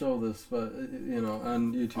I'm going to show this, but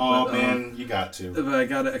on YouTube. Oh but, man, you got to. But I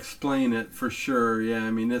got to explain it for sure. Yeah, I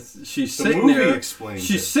mean, she's the sitting movie there. Explains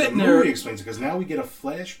she's it. sitting the there. movie explains it because now we get a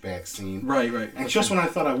flashback scene. Right. And just when I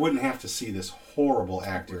thought I wouldn't have to see this horrible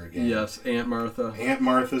actor again. Yes, Aunt Martha. Aunt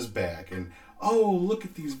Martha's back, and look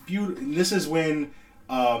at these beautiful. This is when.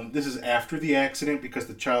 This is after the accident because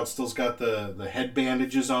the child still's got the head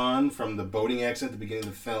bandages on from the boating accident at the beginning of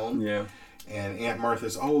the film. Yeah. And Aunt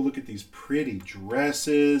Martha's, look at these pretty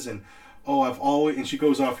dresses, and I've always, and she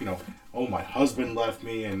goes off, my husband left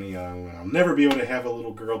me, and I'll never be able to have a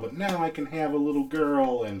little girl, but now I can have a little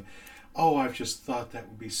girl, and I've just thought that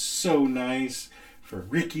would be so nice for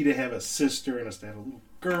Ricky to have a sister and us to have a little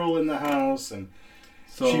girl in the house, and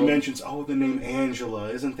so, she mentions, the name Angela.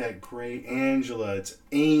 Isn't that great? Angela. It's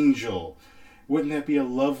Angel. Wouldn't that be a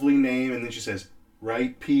lovely name? And then she says,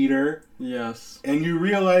 right, Peter? Yes. And you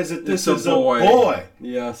realize that this is a boy.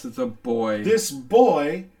 Yes, it's a boy. This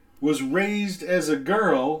boy was raised as a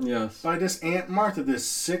girl by this Aunt Martha, this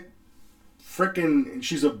sick frickin'...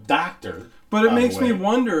 She's a doctor. But it makes me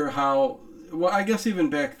wonder how... Well, I guess even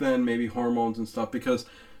back then, maybe hormones and stuff, because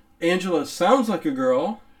Angela sounds like a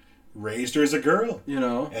girl... Raised her as a girl.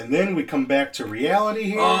 And then we come back to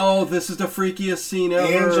reality here. Oh, this is the freakiest scene ever.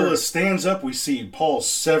 Angela stands up. We see Paul's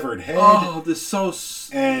severed head. Oh, this is so...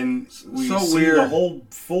 And we so see weird. the whole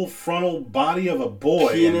full frontal body of a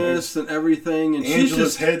boy. Penis and everything. And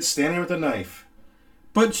Angela's head standing with a knife.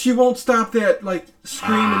 But she won't stop that,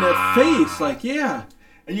 screaming that face. Yeah.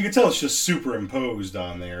 And you can tell it's just superimposed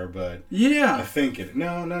on there, but yeah, I think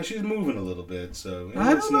no, she's moving a little bit. So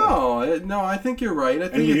I don't know. No, I think you're right. I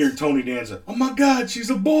think and you hear Tony Danza, "Oh my God,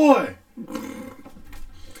 she's a boy."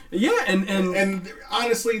 Yeah, and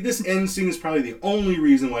honestly, this end scene is probably the only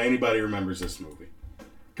reason why anybody remembers this movie,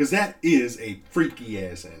 because that is a freaky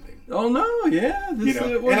ass ending. Oh no, yeah,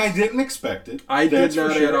 and I didn't expect it. I did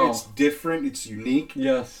not at all. It's different. It's unique.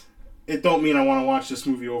 Yes. It don't mean I want to watch this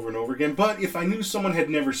movie over and over again, but if I knew someone had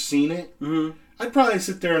never seen it, I'd probably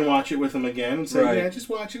sit there and watch it with them again and say, yeah, just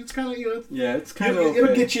watch it. It's kind of, yeah, it's kind of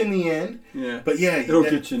it'll get you in the end. Yeah. But yeah. It'll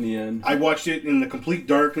get you in the end. I watched it in the complete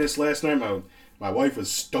darkness last night. My wife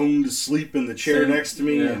was stoned to sleep in the chair next to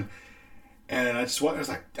me, and I just watched, I was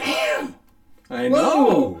like, damn! I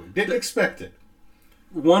know! Didn't expect it.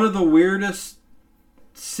 One of the weirdest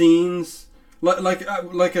scenes,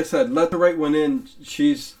 like I said, let the right one in,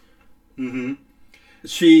 she's...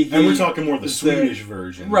 Mm-hmm. And we're talking more the Swedish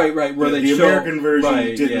version, right? Where the American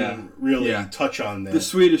version didn't really touch on that. The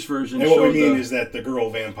Swedish version, and what we mean is that the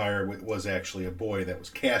girl vampire was actually a boy that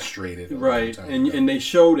was castrated, right? And they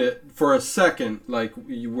showed it for a second, where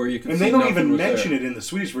you can. And see they don't even mention it in the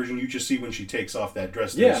Swedish version. You just see when she takes off that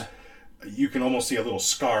dress. Yeah. You can almost see a little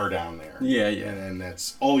scar down there. Yeah. And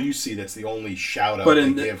that's all you see. That's the only shout out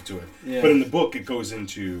they give to it. Yeah. But in the book, it goes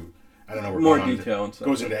into. I don't know. More detail and stuff.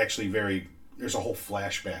 Goes into actually there's a whole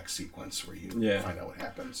flashback sequence where you find out what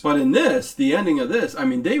happens. But in the ending of this, I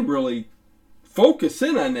mean, they really focus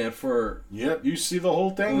in on that for... Yep, you see the whole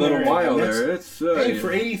thing a little while there. It's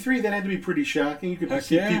for 83, that had to be pretty shocking. You could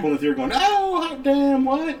see people in the theater going, "Oh, hot damn,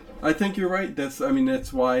 what?" I think you're right. That's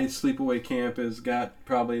why Sleepaway Camp has got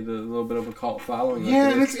probably the little bit of a cult following. Yeah,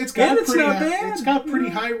 and it's got it's not bad. It's got pretty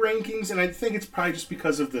high rankings, and I think it's probably just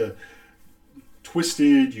because of the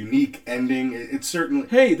twisted, unique ending. It's certainly...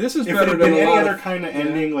 Hey, this is better than any other kind of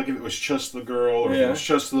ending, like if it was just the girl, or if it was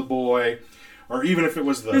just the boy, or even if it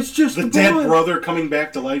was the dead brother coming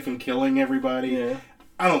back to life and killing everybody. Yeah.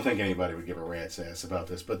 I don't think anybody would give a rat's ass about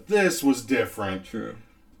this, but this was different. True.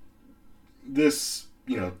 This,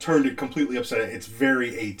 turned it completely upside down. It's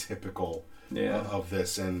very atypical of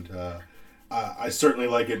this, and... I certainly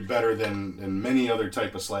like it better than many other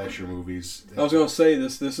type of slasher movies. I was going to say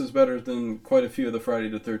this is better than quite a few of the Friday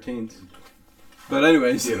the 13th. But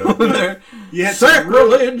anyways,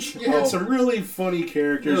 sacrilege! You had some really funny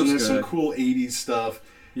characters and some cool 80s stuff.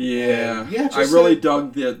 Yeah. I really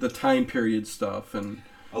dug the time period stuff. And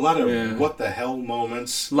a lot of what the hell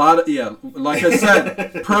moments. A lot of, like I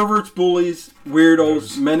said, perverts, bullies,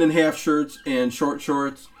 weirdos, men in half shirts and short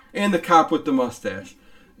shorts, and the cop with the mustache.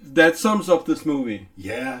 That sums up this movie.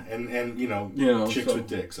 Yeah, and chicks with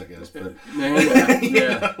dicks, I guess, but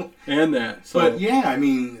and that. So. But yeah, I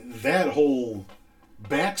mean that whole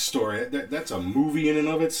backstory. That's a movie in and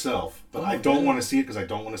of itself. But I don't want to see it because I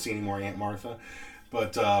don't want to see any more Aunt Martha.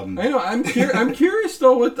 But I know I'm curious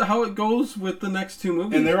though how it goes with the next two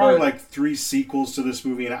movies. And there are like 3 sequels to this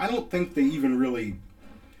movie, and I don't think they even really.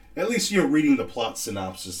 At least reading the plot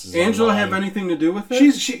synopsis. Angela have anything to do with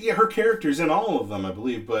it? Her character's in all of them, I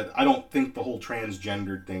believe, but I don't think the whole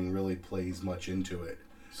transgendered thing really plays much into it.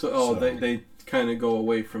 So they kind of go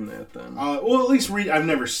away from that then. Well, at least I've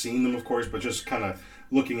never seen them, of course, but just kind of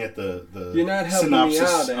looking at the You're not helping me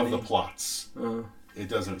synopsis out, of the plots. It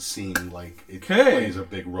doesn't seem like it Okay. plays a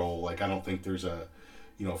big role. Like, I don't think there's a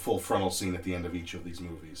full frontal scene at the end of each of these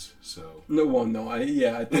movies. So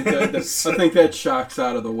I think I think that shock's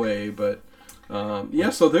out of the way, but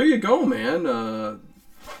so there you go, man.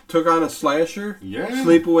 Took on a slasher. Yeah.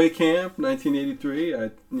 Sleepaway Camp, 1983.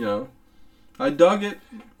 I dug it.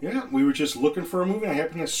 Yeah, we were just looking for a movie. I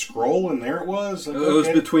happened to scroll, and there it was. Like, it was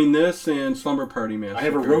between this and Slumber Party Massacre. I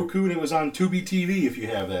have a Roku, and it was on Tubi TV. If you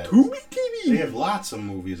have that, Tubi TV. They have lots of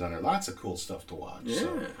movies on there. Lots of cool stuff to watch. Yeah,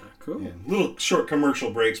 so. cool. Yeah, little short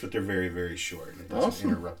commercial breaks, but they're very, very short, and it doesn't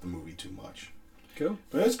interrupt the movie too much. Cool.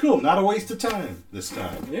 But it's cool. Not a waste of time this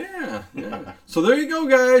time. Yeah. So there you go,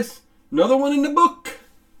 guys. Another one in the book.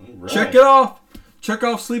 Right. Check it off. Check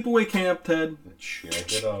off Sleepaway Camp, Ted.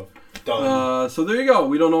 Check it off. Done. So there you go.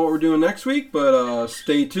 We don't know what we're doing next week, but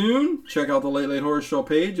stay tuned. Check out the Late Late Horror Show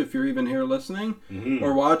page if you're even here listening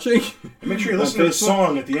or watching. And make sure you listen to the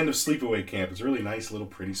song at the end of Sleepaway Camp. It's a really nice little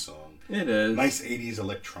pretty song. It is. Nice 80s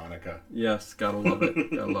electronica. Yes, gotta love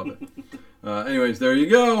it. Gotta love it. Anyways, there you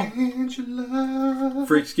go. Angela.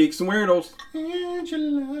 Freaks, Geeks, and Weirdos.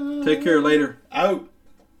 Angela. Take care. Later. Out.